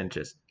and 6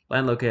 inches.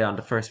 Line located on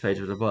the first page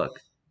of the book.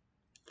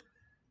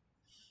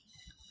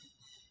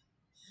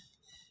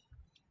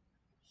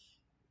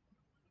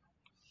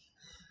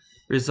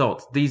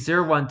 Result: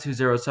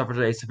 D0120 suffered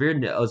a severe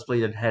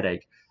nosebleed and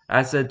headache,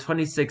 as did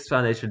 26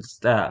 Foundation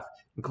staff,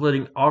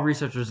 including all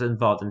researchers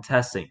involved in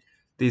testing.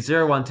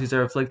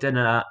 D0120 flicked in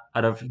and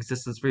out of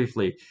existence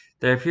briefly,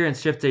 their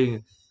appearance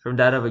shifting from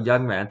that of a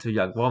young man to a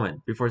young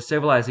woman, before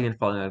stabilizing and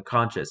falling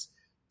unconscious.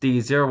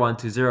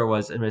 D0120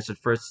 was administered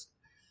first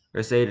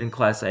aid in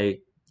Class A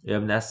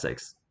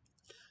amnestics.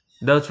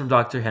 Notes from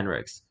Dr.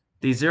 Henricks.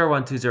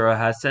 D0120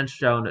 has since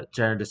shown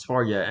gender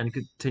dysphoria and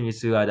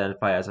continues to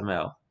identify as a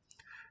male.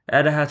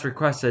 Ada has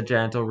requested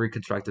genital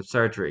reconstructive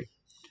surgery.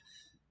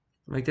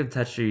 Make them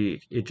touch a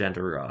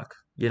gender rock.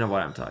 You know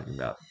what I'm talking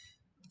about.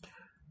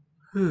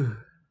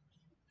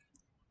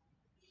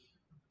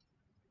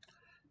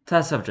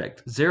 Test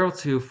subject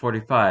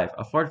 0245,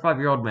 a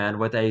 45-year-old man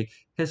with a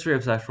history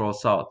of sexual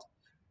assault.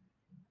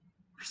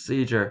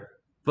 Procedure: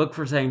 book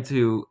pertaining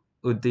to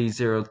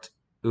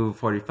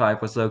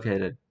UD0245 was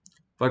located.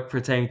 Book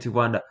pertaining to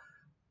one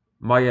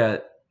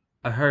Maria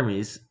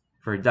Hermes,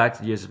 for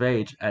redacted years of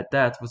age, at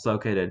death, was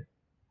located.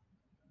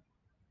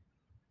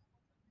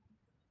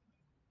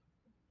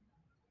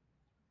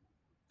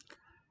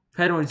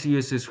 Pen was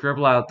used to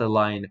scribble out the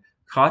line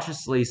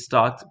cautiously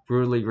stalked,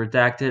 brutally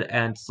redacted,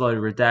 and slowly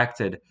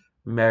redacted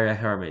Maria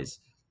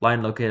Hermes.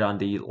 Line located on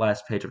the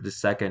last page of the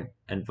second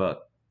and book.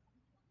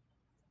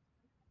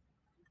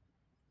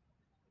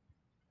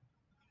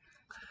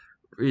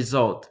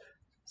 Result: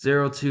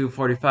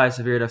 0245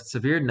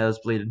 severe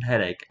nosebleed and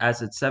headache, as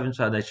did 7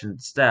 Foundation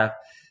staff,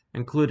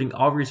 including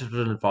all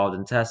researchers involved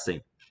in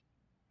testing.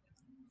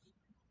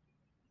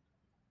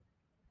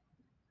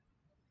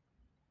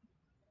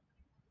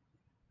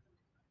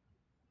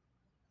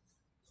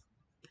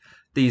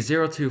 The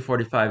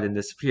 0245 then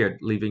disappeared,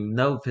 leaving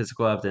no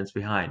physical evidence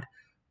behind.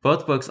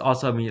 Both books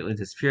also immediately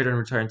disappeared and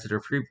returned to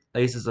their free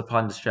places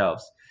upon the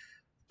shelves.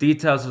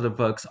 Details of the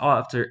books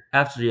after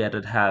the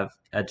edit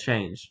had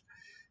changed.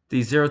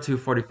 The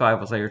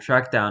 0245 was later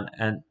tracked down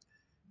and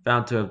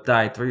found to have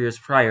died 3 years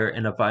prior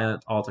in a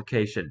violent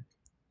altercation.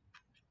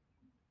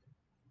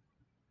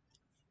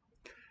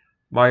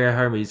 Maria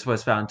Hermes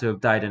was found to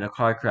have died in a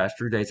car crash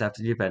 3 days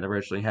after the event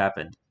originally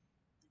happened.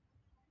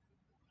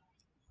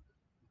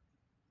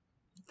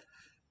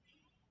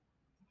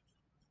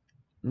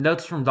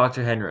 Notes from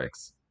Dr.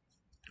 Henricks.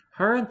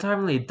 Her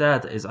untimely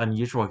death is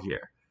unusual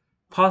here.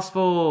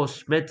 Possible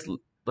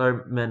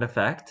Schmidt-Lerman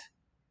effect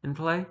in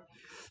play?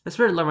 The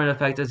Schmidt-Lerman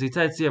effect is the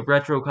tendency of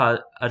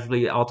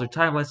retrocausally altered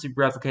timelines to be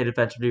replicated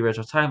events from the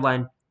original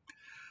timeline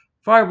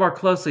far more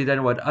closely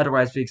than would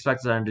otherwise be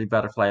expected under the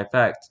butterfly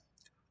effect,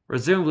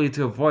 presumably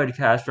to avoid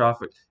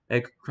catastrophic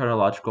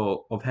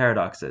chronological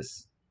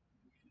paradoxes.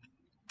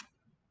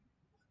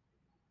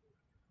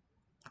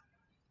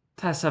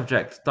 Test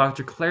subject: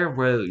 Dr. Claire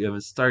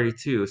Williams,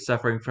 32,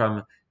 suffering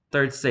from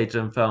third-stage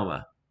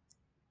lymphoma.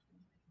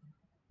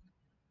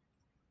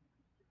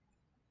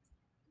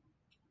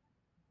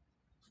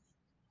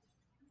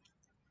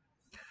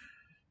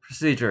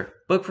 Procedure: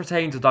 book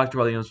pertaining to Dr.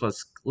 Williams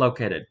was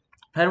located.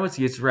 Pen was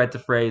used to write the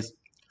phrase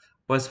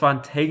 "was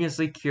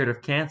spontaneously cured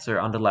of cancer"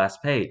 on the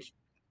last page.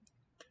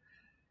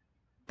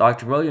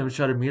 Dr. Williams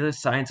showed immediate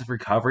signs of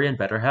recovery and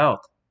better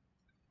health.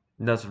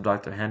 Notes from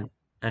Dr.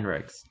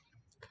 Henricks.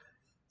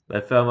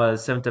 Lymphoma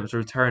symptoms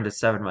returned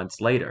 7 months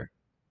later.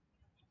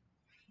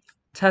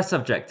 Test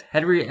subject: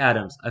 Henry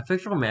Adams, a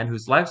fictional man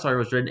whose life story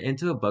was written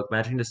into a book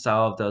matching the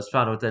style of those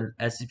found within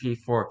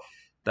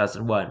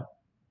SCP-4001.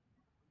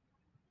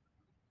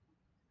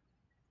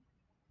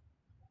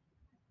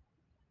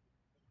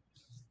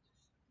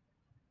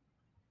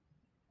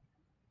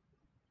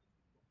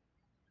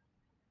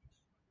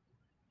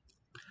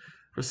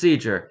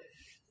 Procedure: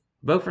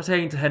 book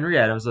pertaining to Henry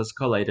Adams was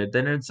collated,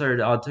 then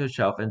inserted onto a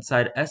shelf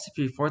inside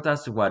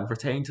SCP-4001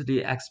 pertaining to the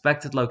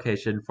expected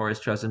location for his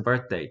chosen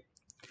birthday.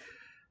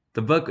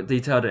 The book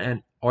detailed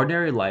an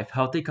ordinary life,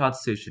 healthy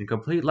constitution,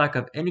 complete lack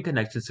of any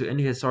connections to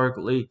any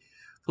historically,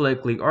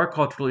 politically, or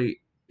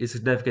culturally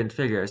significant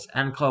figures,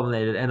 and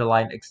culminated in a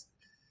line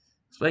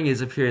explaining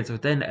his appearance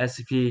within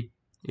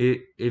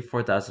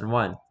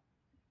SCP-4001.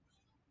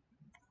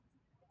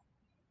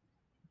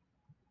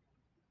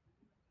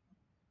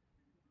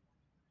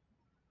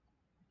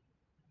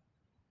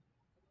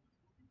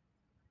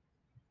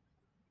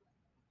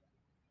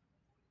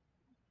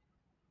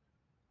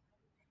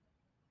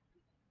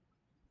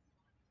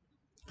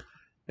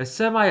 A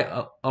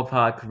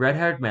semi-opaque,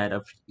 red-haired man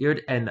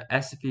appeared in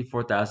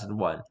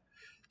SCP-4001.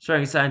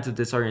 Showing signs of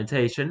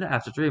disorientation,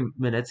 after 3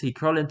 minutes he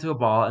curled into a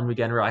ball and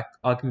began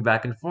rocking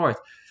back and forth,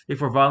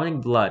 before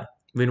vomiting blood.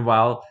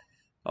 Meanwhile,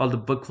 all the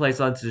book placed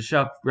onto the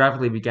shelf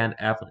rapidly began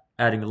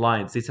adding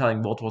lines,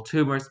 detailing multiple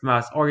tumors,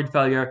 mass organ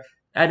failure,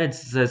 and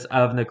instances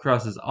of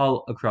necrosis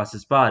all across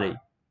his body.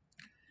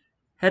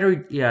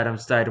 Henry E.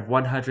 Adams died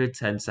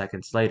 110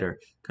 seconds later,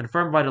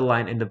 confirmed by the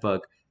line in the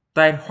book,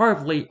 died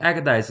horribly,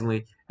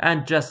 agonizingly,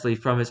 and justly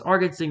from his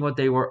organs doing what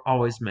they were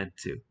always meant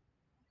to.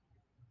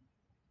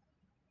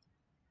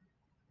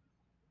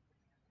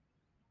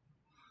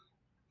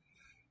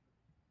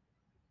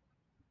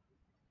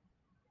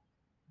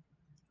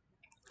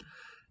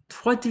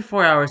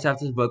 "24 hours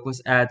after the book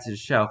was added to the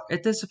shelf,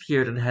 it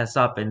disappeared and has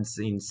not been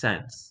seen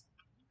since."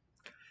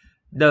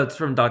 Notes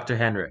from Dr.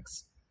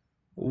 Hendricks.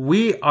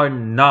 We are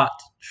not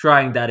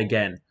trying that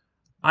again.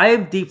 I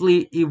am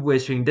deeply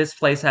wishing this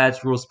place had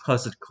its rules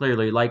posted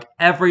clearly, like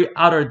every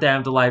other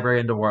damned library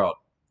in the world.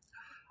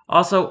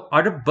 Also,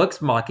 are the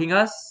books mocking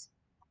us?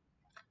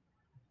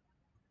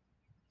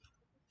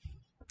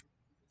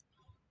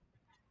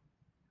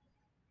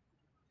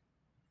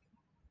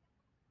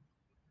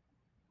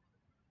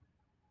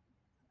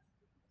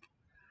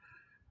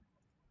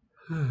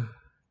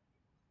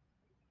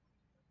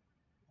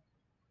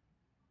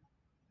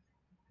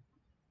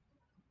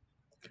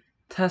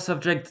 Test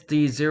subject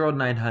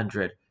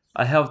D0900,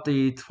 a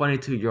healthy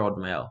 22-year-old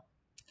male.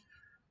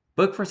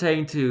 Book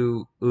pertaining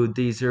to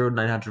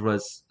D0900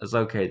 was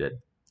located.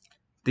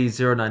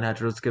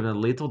 D0900 was given a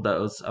lethal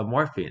dose of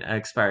morphine and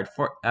expired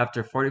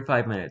after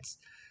 45 minutes.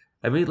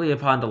 Immediately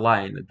upon the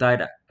line,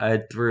 died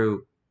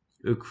through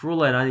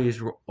cruel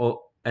and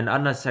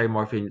unnecessary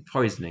morphine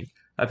poisoning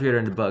appeared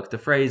in the book. The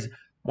phrase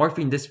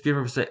morphine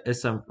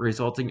dysfunctionism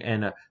resulting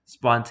in a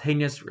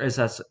spontaneous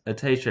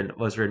resuscitation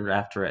was written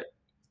after it.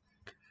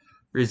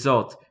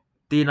 Result: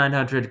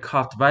 D900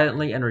 coughed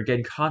violently and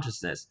regained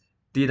consciousness.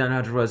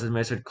 D900 was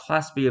administered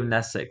Class B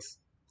amnestics.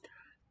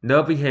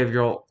 No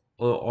behavioral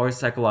or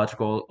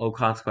psychological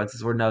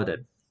consequences were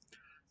noted,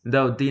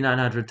 though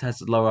D900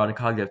 tested lower on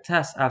cognitive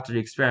tests after the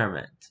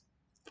experiment,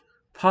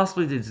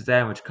 possibly due to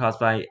damage caused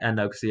by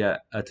anoxia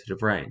to the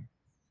brain.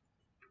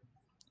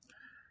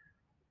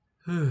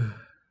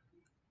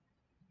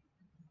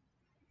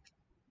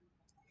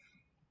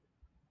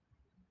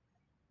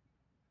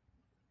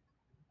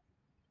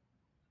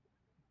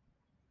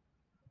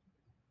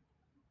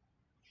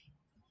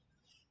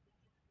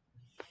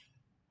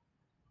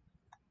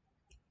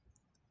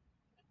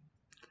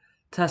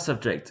 Test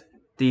subject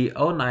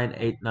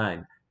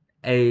D0989,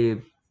 a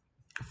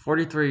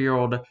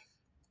 43-year-old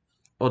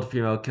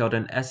female killed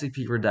in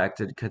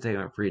SCP-redacted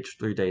containment breach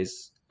 3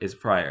 days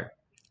prior.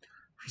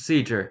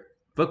 Procedure: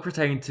 book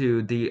pertaining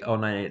to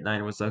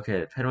D0989 was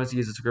located. Pen was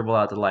used to scribble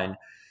out the line,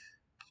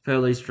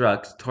 fatally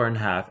struck, torn in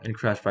half, and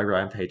crushed by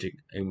rampaging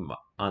a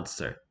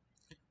monster.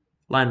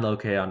 Line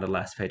located on the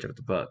last page of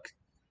the book.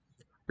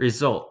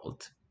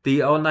 Result: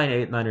 the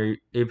 0989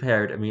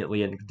 repaired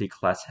immediately in the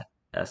Class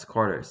S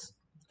quarters.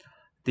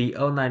 The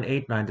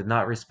 0989 did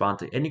not respond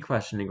to any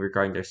questioning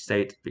regarding their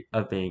state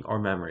of being or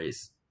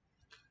memories.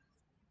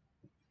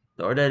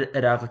 Nor did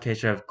an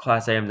application of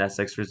Class A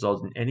amnestics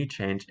result in any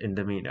change in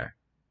demeanor.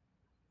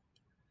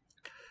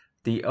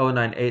 The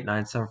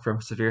 0989 suffered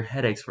from severe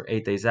headaches for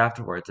 8 days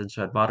afterwards and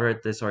showed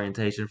moderate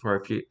disorientation for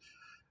a few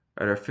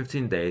other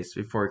 15 days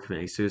before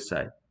committing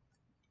suicide.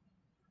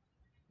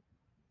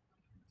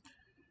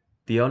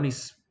 The only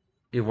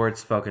words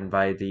spoken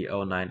by the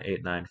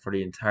 0989 for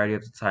the entirety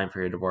of the time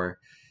period were,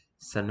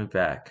 "Send me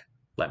back,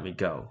 let me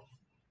go."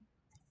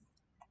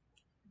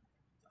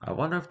 I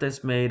wonder if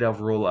this made a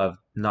rule of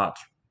not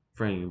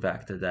bringing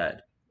back the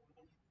dead.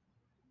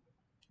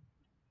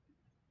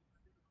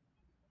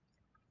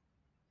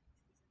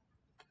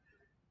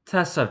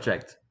 Test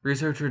subject: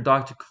 researcher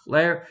Dr.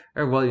 Claire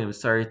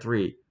Williams,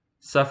 33,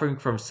 suffering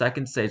from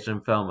second stage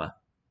lymphoma.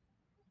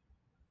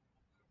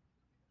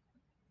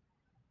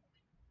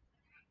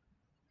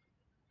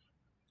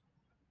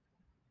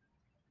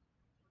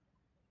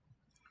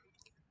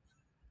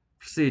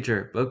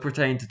 Procedure: book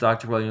pertaining to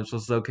Dr. Williams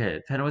was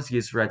located. Pen was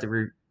used to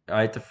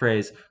write the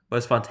phrase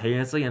 "was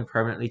spontaneously and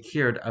permanently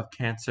cured of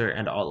cancer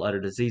and all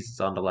other diseases"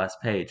 on the last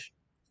page.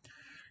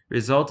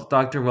 Result: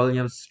 Dr.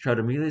 Williams showed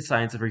immediate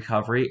signs of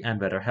recovery and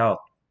better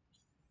health.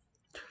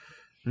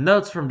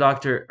 Notes from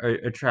Dr.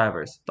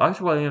 Travers.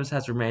 Dr. Williams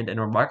has remained in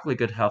remarkably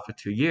good health for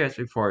 2 years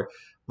before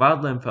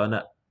mild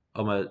lymphoma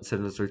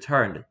symptoms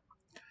returned.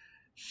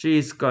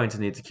 She's going to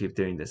need to keep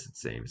doing this, it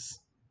seems.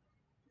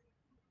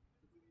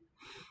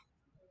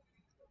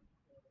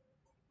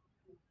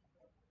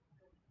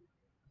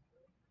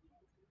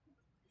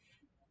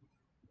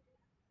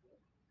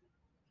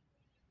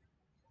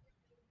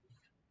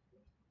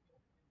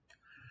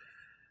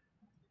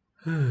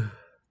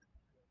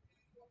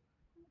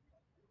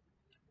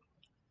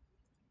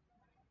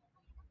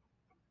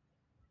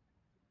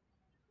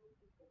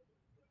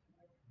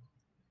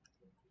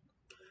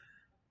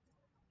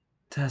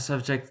 Test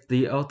subject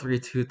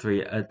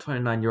D0323, a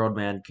 29-year-old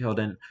man killed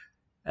in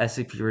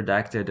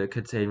SCP-redacted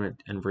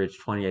containment and breach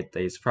 28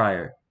 days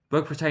prior.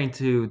 Book pertaining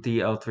to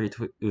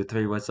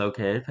D0323 was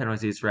located. Pen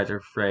was used to write the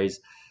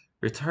phrase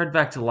 "returned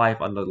back to life"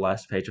 on the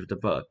last page of the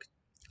book.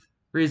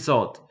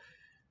 Result: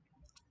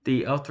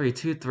 the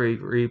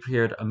L323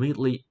 reappeared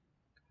immediately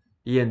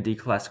in the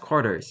class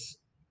quarters.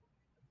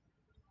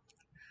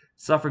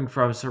 suffering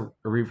from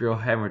cerebral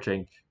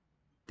hemorrhaging.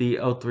 The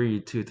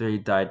 0323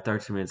 died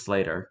 13 minutes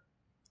later,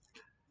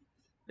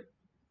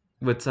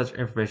 with such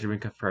information being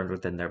confirmed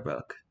within their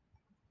book.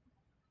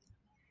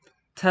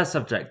 Test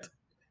subject.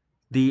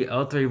 The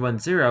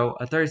 0310,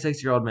 a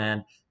 36-year-old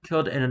man,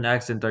 killed in an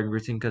accident during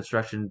routine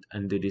construction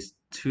and duties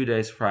 2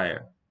 days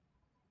prior.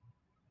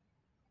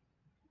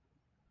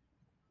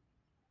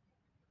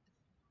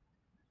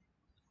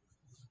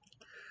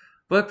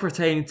 Book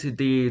pertaining to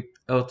the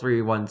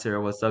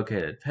 0310 was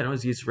located. Pen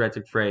was used to write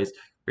the phrase,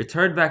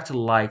 returned back to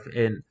life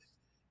in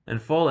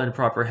full and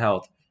proper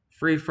health,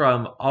 free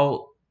from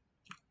all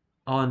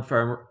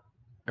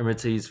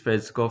infirmities,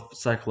 physical,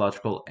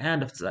 psychological,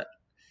 and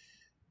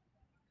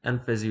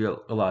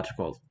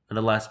physiological, on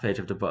the last page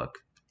of the book.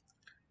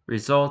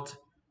 Result,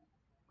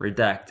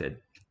 redacted.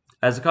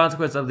 As a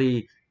consequence of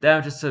the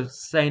damages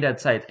sustained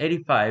at Site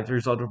 85, the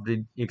result of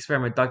the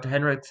experiment, Dr.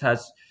 Henricks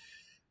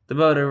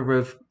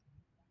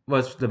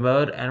was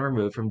demoted and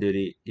removed from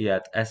duty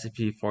at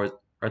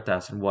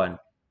SCP-4001.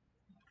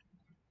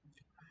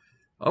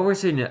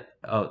 Overseer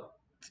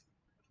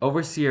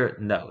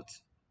note.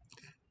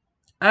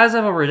 As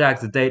of a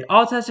redacted date,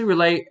 all testing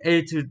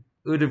related to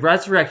the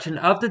resurrection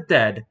of the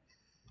dead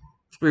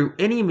through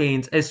any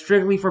means is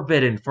strictly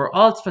forbidden. For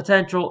all its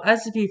potential,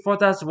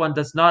 SCP-4001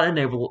 does not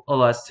enable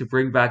us to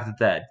bring back the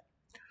dead,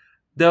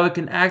 though it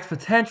can act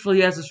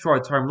potentially as a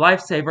short-term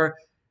lifesaver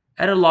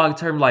and a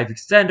long-term life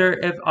extender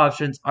if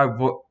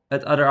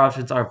other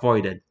options are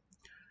voided.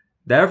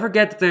 Never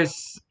forget that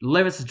there's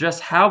limits to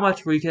just how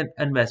much we can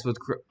mess with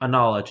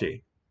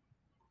chronology.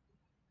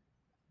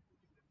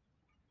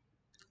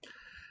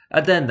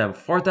 Addendum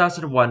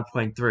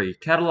 4001.3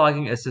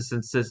 Cataloging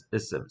Assistance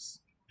Systems.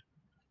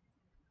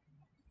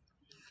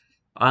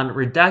 On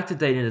redacted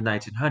date in the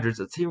 1900s,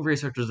 a team of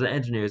researchers and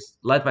engineers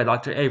led by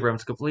Dr.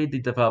 Abrams completed the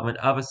development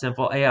of a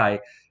simple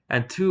AI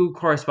and 2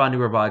 corresponding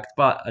robotic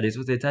bodies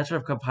with the intention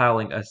of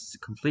compiling a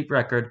complete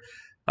record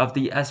of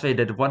the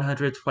estimated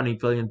 120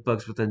 billion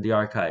books within the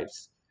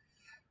archives,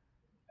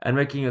 and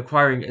making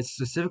acquiring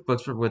specific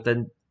books from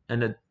within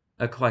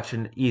a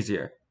collection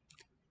easier.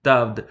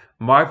 Dubbed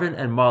Marvin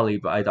and Molly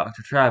by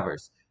Dr.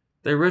 Travers,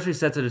 they were originally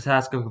set to the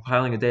task of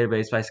compiling a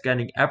database by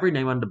scanning every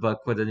name on the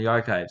book within the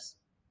archives,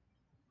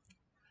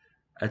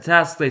 a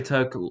task they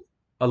took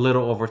a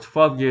little over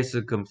 12 years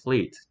to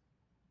complete.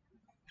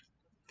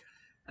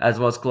 As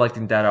well as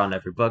collecting data on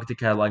every book, the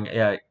cataloging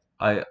AI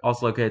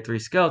also located 3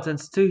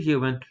 skeletons, 2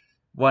 human,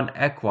 1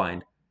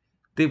 equine,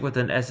 deep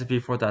within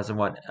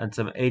SCP-4001 and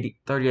some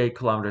 38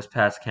 kilometers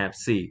past Camp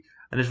C.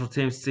 Initial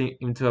teams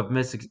seem to have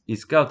missed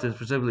these skeletons,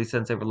 presumably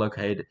since they were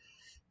located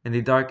in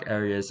the dark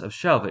areas of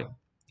shelving.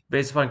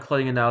 Based upon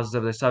clothing analysis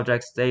of their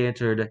subjects, they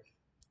entered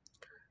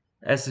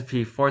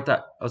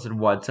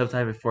SCP-4001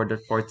 sometime in the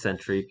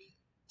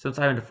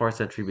 4th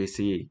century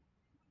BCE.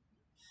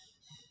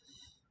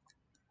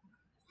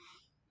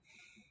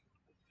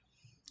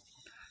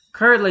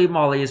 Currently,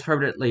 Molly is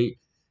permanently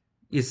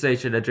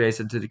stationed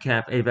adjacent to the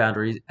Camp A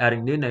boundary,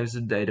 adding new names to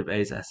the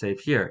database as they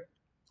appear.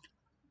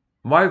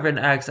 Marvin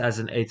acts as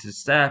an aide to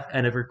staff,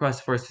 and if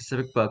requested for a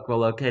specific book, will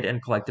locate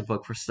and collect the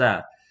book for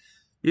staff,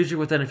 usually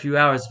within a few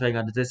hours depending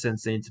on the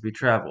distance needed to be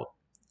traveled.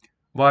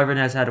 Marvin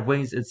has had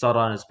wings installed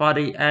on his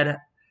body and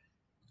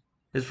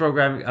his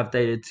programming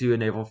updated to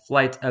enable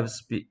flight at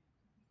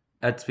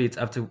speeds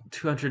up to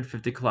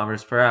 250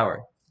 kilometers per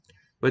hour,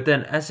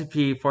 within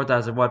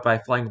SCP-4001 by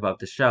flying above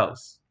the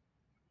shells.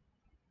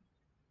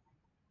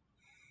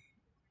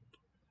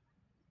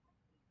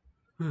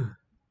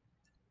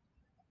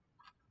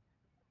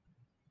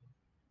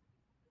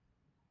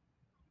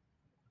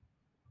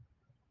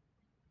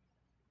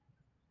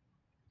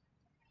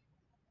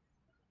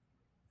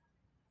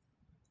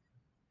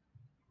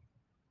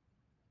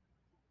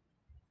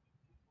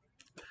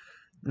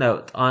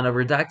 Note, on a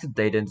redacted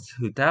date in the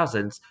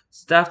 2000s,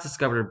 staff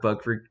discovered a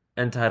book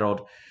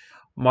entitled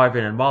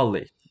Marvin and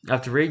Molly.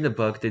 After reading the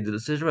book, the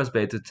decision was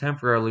made to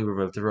temporarily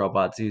remove the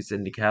robots used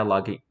in the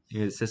cataloging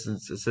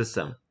assistance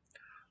system,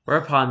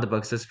 whereupon the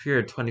books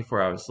disappeared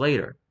 24 hours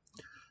later.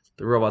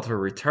 The robots were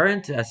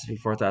returned to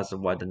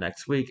SCP-4001 the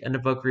next week, and the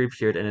book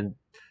reappeared in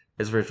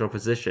its original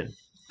position,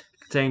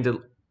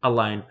 containing a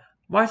line,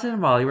 Martin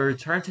and Molly were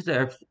returned to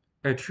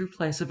their true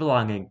place of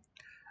belonging,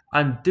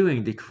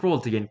 undoing the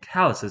cruelty and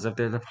callousness of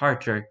their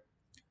departure.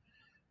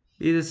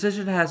 The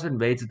decision has been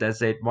made to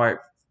designate Martin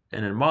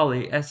and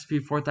Molly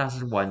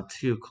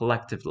SCP-4001-2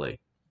 collectively.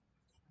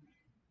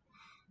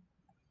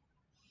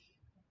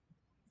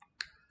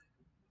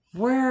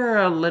 We're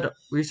a little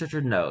researcher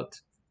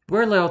note.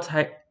 We're a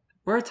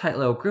tight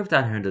little group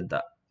down here in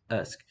the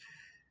dusk.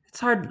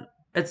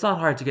 It's not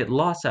hard to get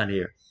lost down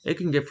here. It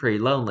can get pretty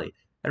lonely,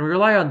 and we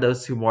rely on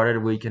those 2 more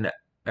than we can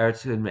bear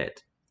to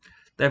admit.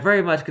 They're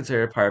very much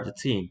considered part of the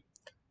team.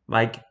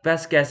 My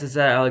best guess is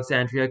that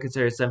Alexandria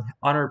considers them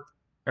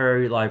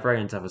honorary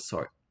librarians of a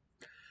sort.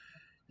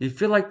 You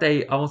feel like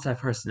they almost have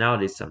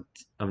personalities some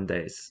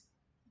days.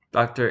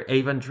 Dr.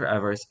 Avon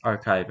Travers,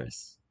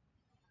 Archivist.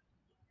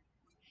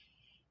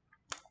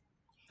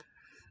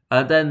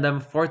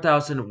 Addendum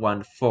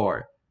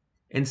 4001-4.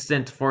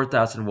 Instant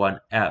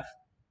 4001F.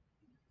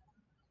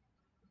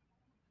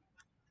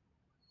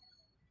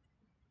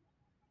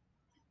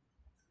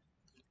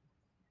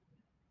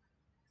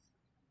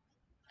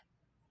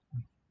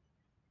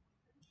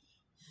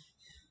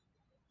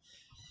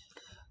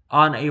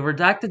 On a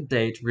redacted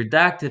date,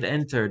 Redacted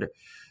entered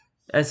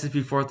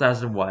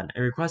SCP-4001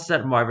 and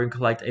requested that Marvin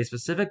collect a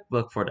specific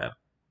book for them.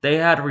 They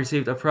had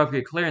received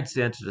appropriate clearance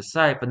to enter the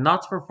site, but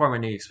not to perform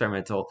any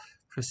experimental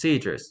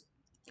procedures.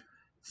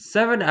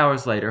 7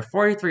 hours later,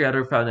 43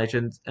 other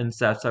Foundation and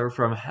staff suffered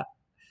from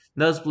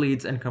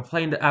nosebleeds and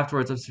complained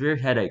afterwards of severe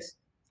headaches,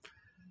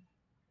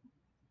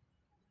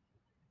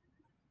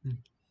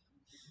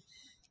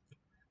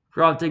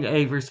 prompting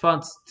a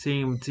response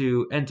team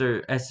to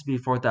enter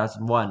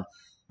SCP-4001,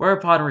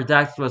 whereupon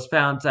Redacted was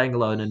found lying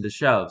alone in the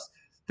shelves,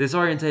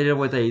 disorientated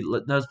with a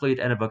nosebleed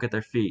and a book at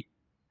their feet.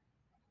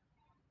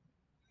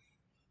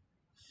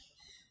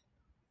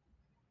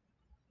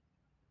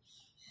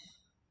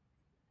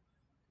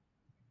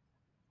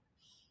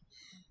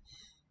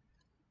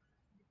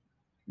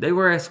 They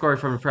were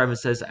escorted from the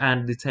premises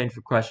and detained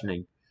for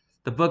questioning.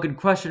 The book in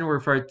question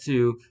referred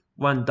to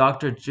one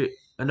Dr.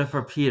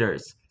 Jennifer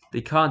Peters,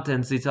 the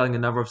contents detailing a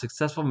number of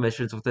successful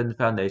missions within the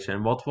Foundation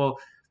and multiple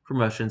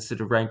promotions to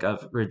the rank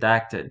of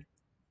Redacted,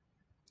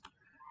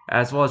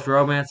 as well as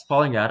romance,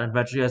 falling out, and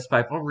eventually a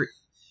spiteful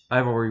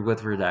rivalry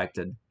with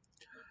Redacted.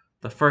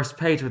 The first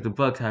page of the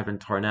book had been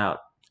torn out.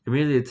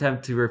 Immediately, the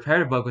attempt to repair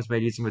the book was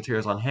made using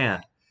materials on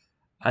hand,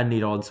 a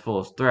needle and spool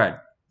of thread.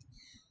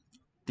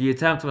 The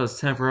attempt was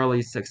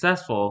temporarily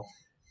successful.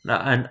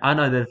 An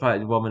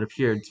unidentified woman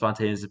appeared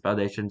spontaneously at the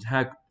Foundation's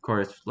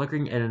headquarters,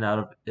 flickering in and out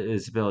of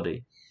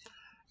visibility,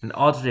 and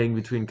alternating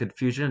between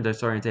confusion,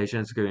 disorientation,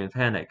 and screaming and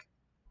panic.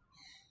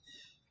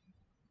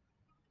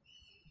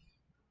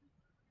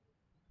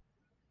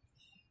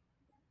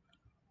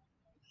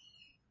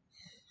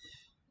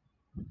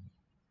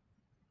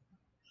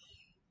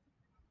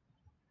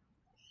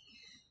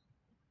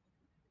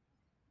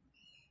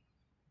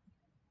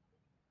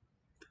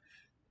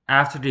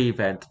 After the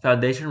event,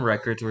 Foundation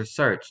records were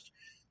searched.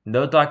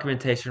 No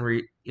documentation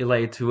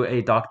related to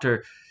a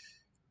Dr.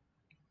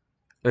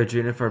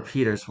 Jennifer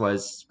Peters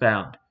was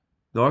found,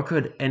 nor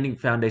could any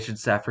Foundation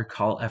staff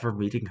recall ever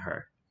meeting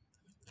her.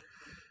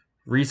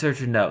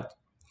 Researcher note: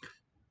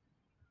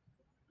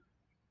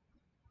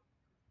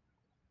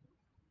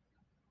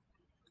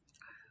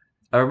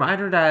 a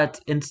reminder that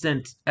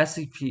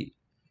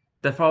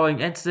the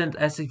following incident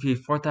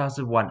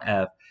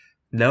SCP-4001-F,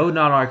 no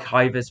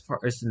non-archivist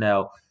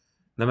personnel,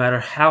 no matter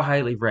how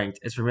highly ranked,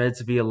 is permitted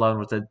to be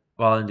alone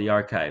while in the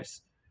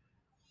archives.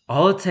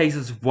 All it takes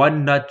is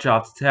one nut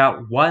job to tear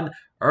out one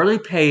early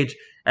page,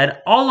 and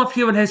all of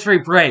human history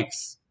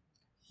breaks.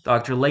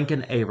 Dr.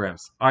 Lincoln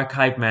Abrams,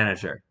 Archive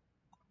Manager.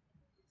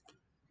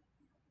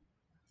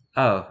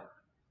 Oh.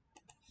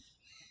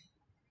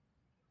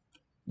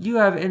 You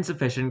have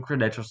insufficient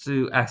credentials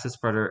to access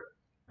further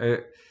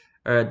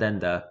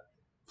addenda.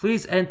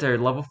 Please enter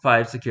level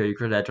 5 security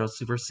credentials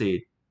to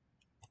proceed.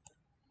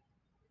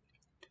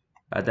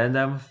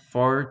 Addendum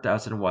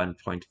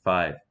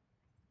 4001.5.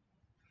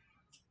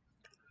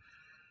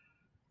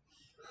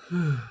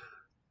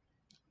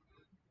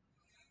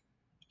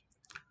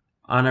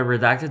 On a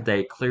redacted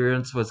date,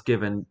 clearance was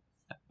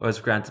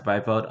granted by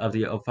vote of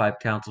the O5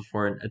 Council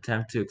for an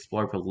attempt to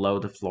explore below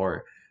the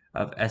floor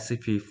of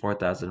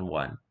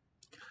SCP-4001.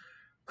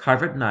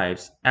 Carved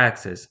knives,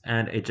 axes,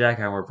 and a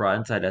jackhammer were brought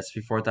inside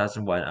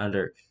SCP-4001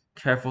 under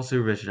careful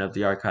supervision of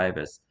the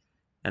archivist,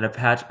 and a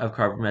patch of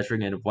cardboard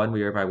measuring in 1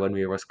 meter by 1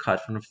 meter was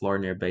cut from the floor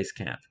near base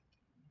camp.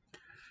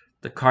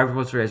 The cardboard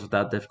was raised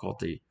without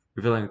difficulty,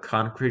 revealing a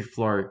concrete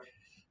floor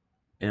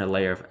in a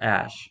layer of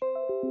ash.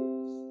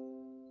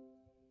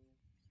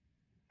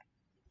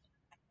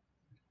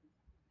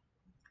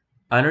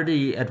 Under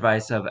the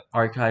advice of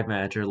Archive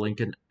Manager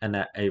Lincoln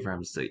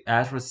Abrams, the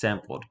ash was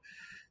sampled,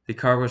 the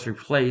cardboard was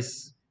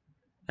replaced,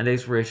 and the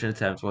exploration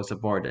attempt was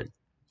aborted.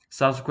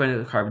 Subsequently,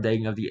 the carbon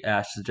dating of the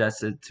ash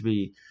suggested to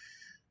be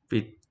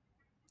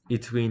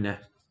between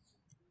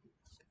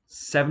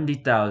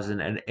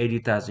 70,000 and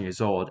 80,000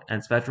 years old,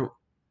 and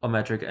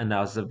spectrometric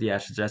analysis of the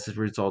ash suggested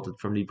resulted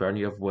from the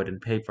burning of wood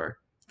and paper.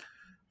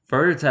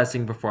 Further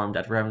testing performed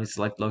at randomly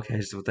select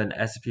locations within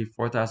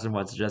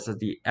SCP-4001 suggested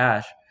the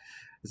ash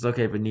is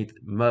located beneath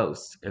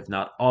most, if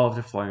not all, of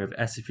the flooring of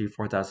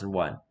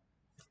SCP-4001.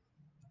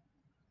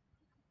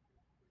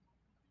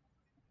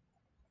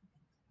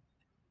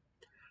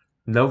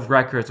 No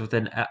records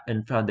within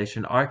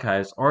Foundation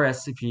archives or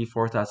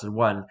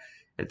SCP-4001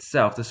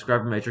 itself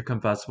describe a major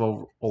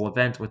combustible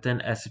event within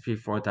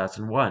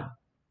SCP-4001.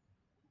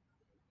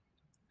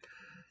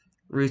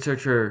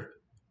 Researcher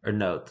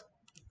note: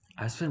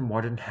 I've spent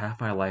more than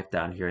half my life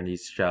down here in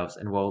these shelves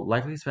and will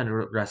likely spend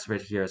the rest of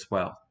it here as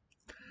well,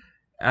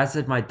 as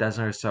did my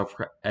dozen or so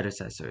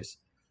predecessors.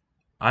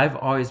 I've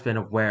always been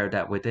aware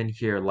that within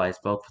here lies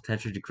both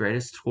potentially the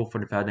greatest tool for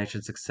the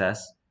Foundation's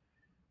success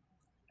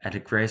and the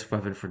greatest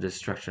weapon for the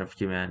destruction of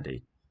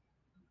humanity,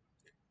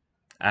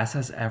 as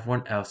has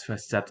everyone else who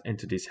has stepped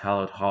into these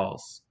hallowed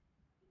halls.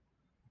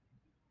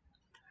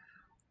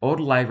 Old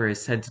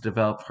libraries tend to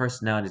develop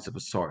personalities of a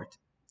sort,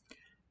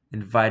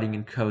 inviting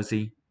and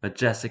cozy,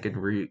 majestic and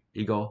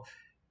regal,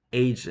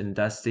 aged and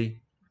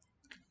dusty.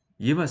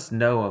 You must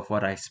know of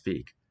what I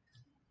speak.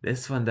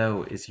 This one,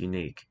 though, is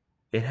unique.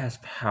 It has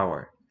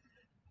power,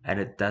 and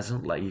it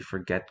doesn't let you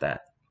forget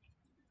that.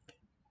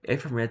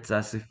 It permits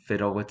us to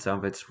fiddle with some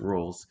of its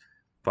rules,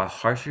 while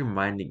harshly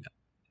reminding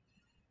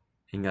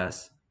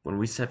us when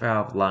we step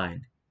out of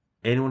line.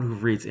 Anyone who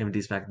reads any of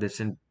these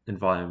magnificent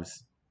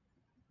volumes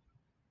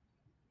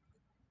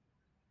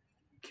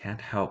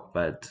can't help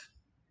but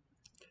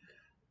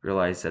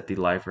realize that the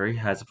library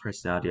has a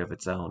personality of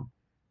its own,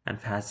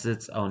 and passes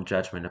its own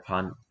judgment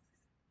upon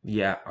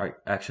the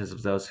actions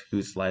of those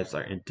whose lives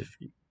are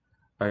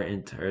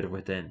interred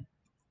within.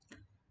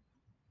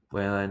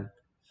 Waylon,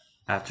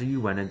 after you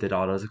went and did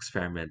all those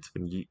experiments,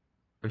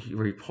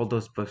 where you pulled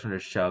those books from their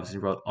shelves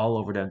and wrote all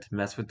over them to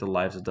mess with the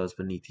lives of those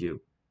beneath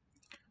you,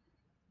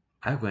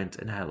 I went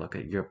and had a look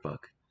at your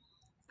book.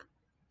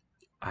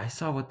 I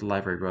saw what the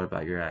library wrote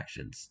about your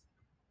actions.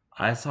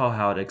 I saw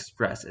how it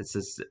expressed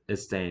its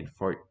disdain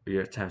for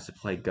your attempts to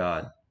play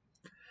God,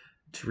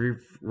 to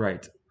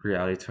rewrite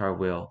reality to our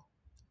will.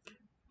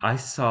 I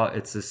saw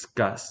its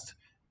disgust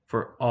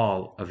for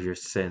all of your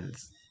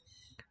sins.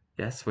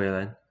 Yes,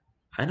 Waylon,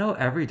 I know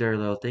every dirty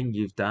little thing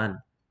you've done,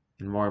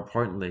 and more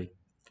importantly,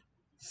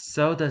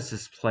 so does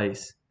this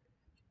place.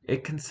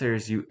 It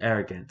considers you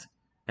arrogant,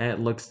 and it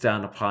looks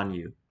down upon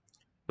you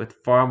with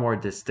far more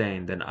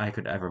disdain than I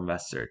could ever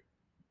muster.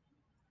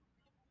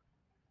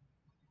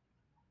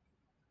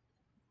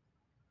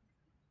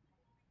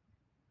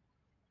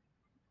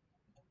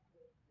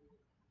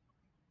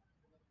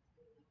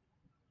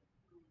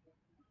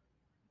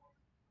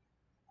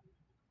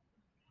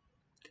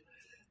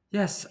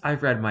 Yes,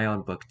 I've read my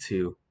own book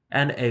too,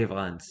 and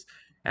Avon's,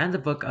 and the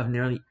book of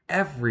nearly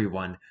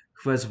everyone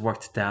who has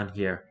worked down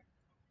here.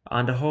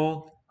 On the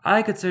whole,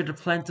 I consider the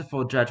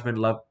plentiful judgment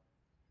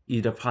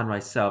levied upon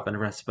myself and the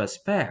rest of us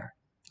fair.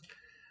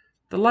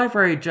 The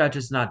library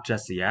judges not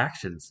just the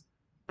actions,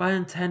 but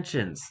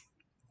intentions,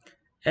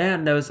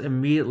 and knows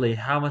immediately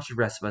how much the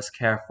rest of us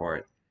care for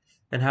it,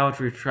 and how much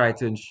we try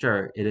to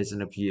ensure it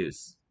isn't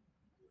abused.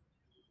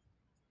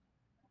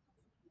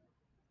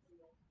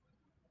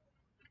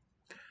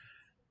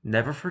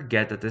 Never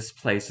forget that this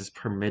place is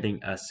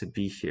permitting us to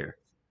be here,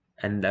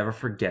 and never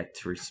forget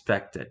to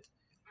respect it,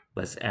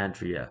 lest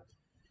Andrea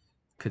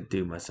could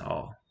doom us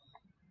all.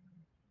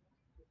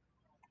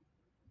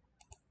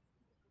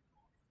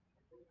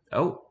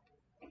 Oh,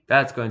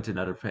 that's going to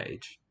another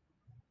page.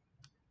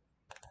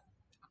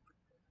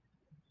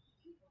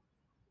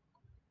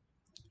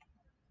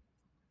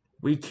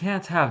 We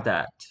can't have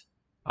that,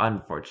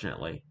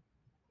 unfortunately.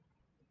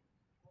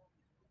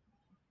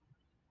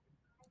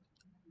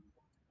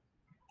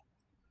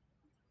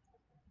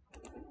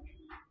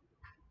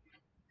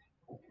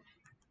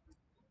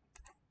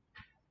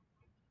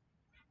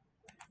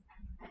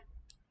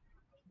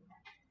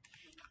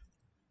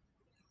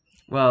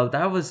 Well,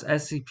 that was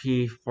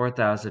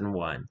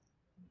SCP-4001,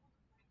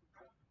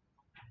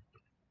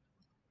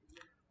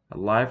 a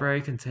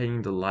library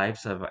containing the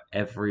lives of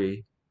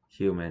every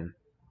human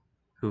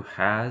who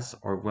has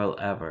or will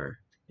ever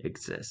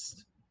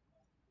exist.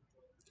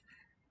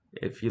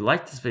 If you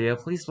liked this video,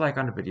 please like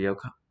on the video,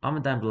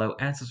 comment down below,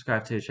 and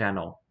subscribe to the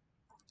channel.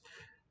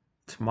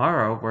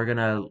 Tomorrow, we're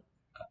gonna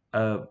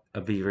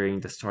be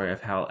reading the story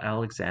of how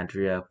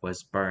Alexandria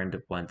was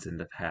burned once in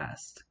the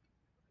past.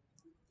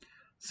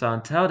 So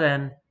until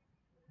then,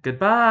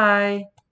 goodbye!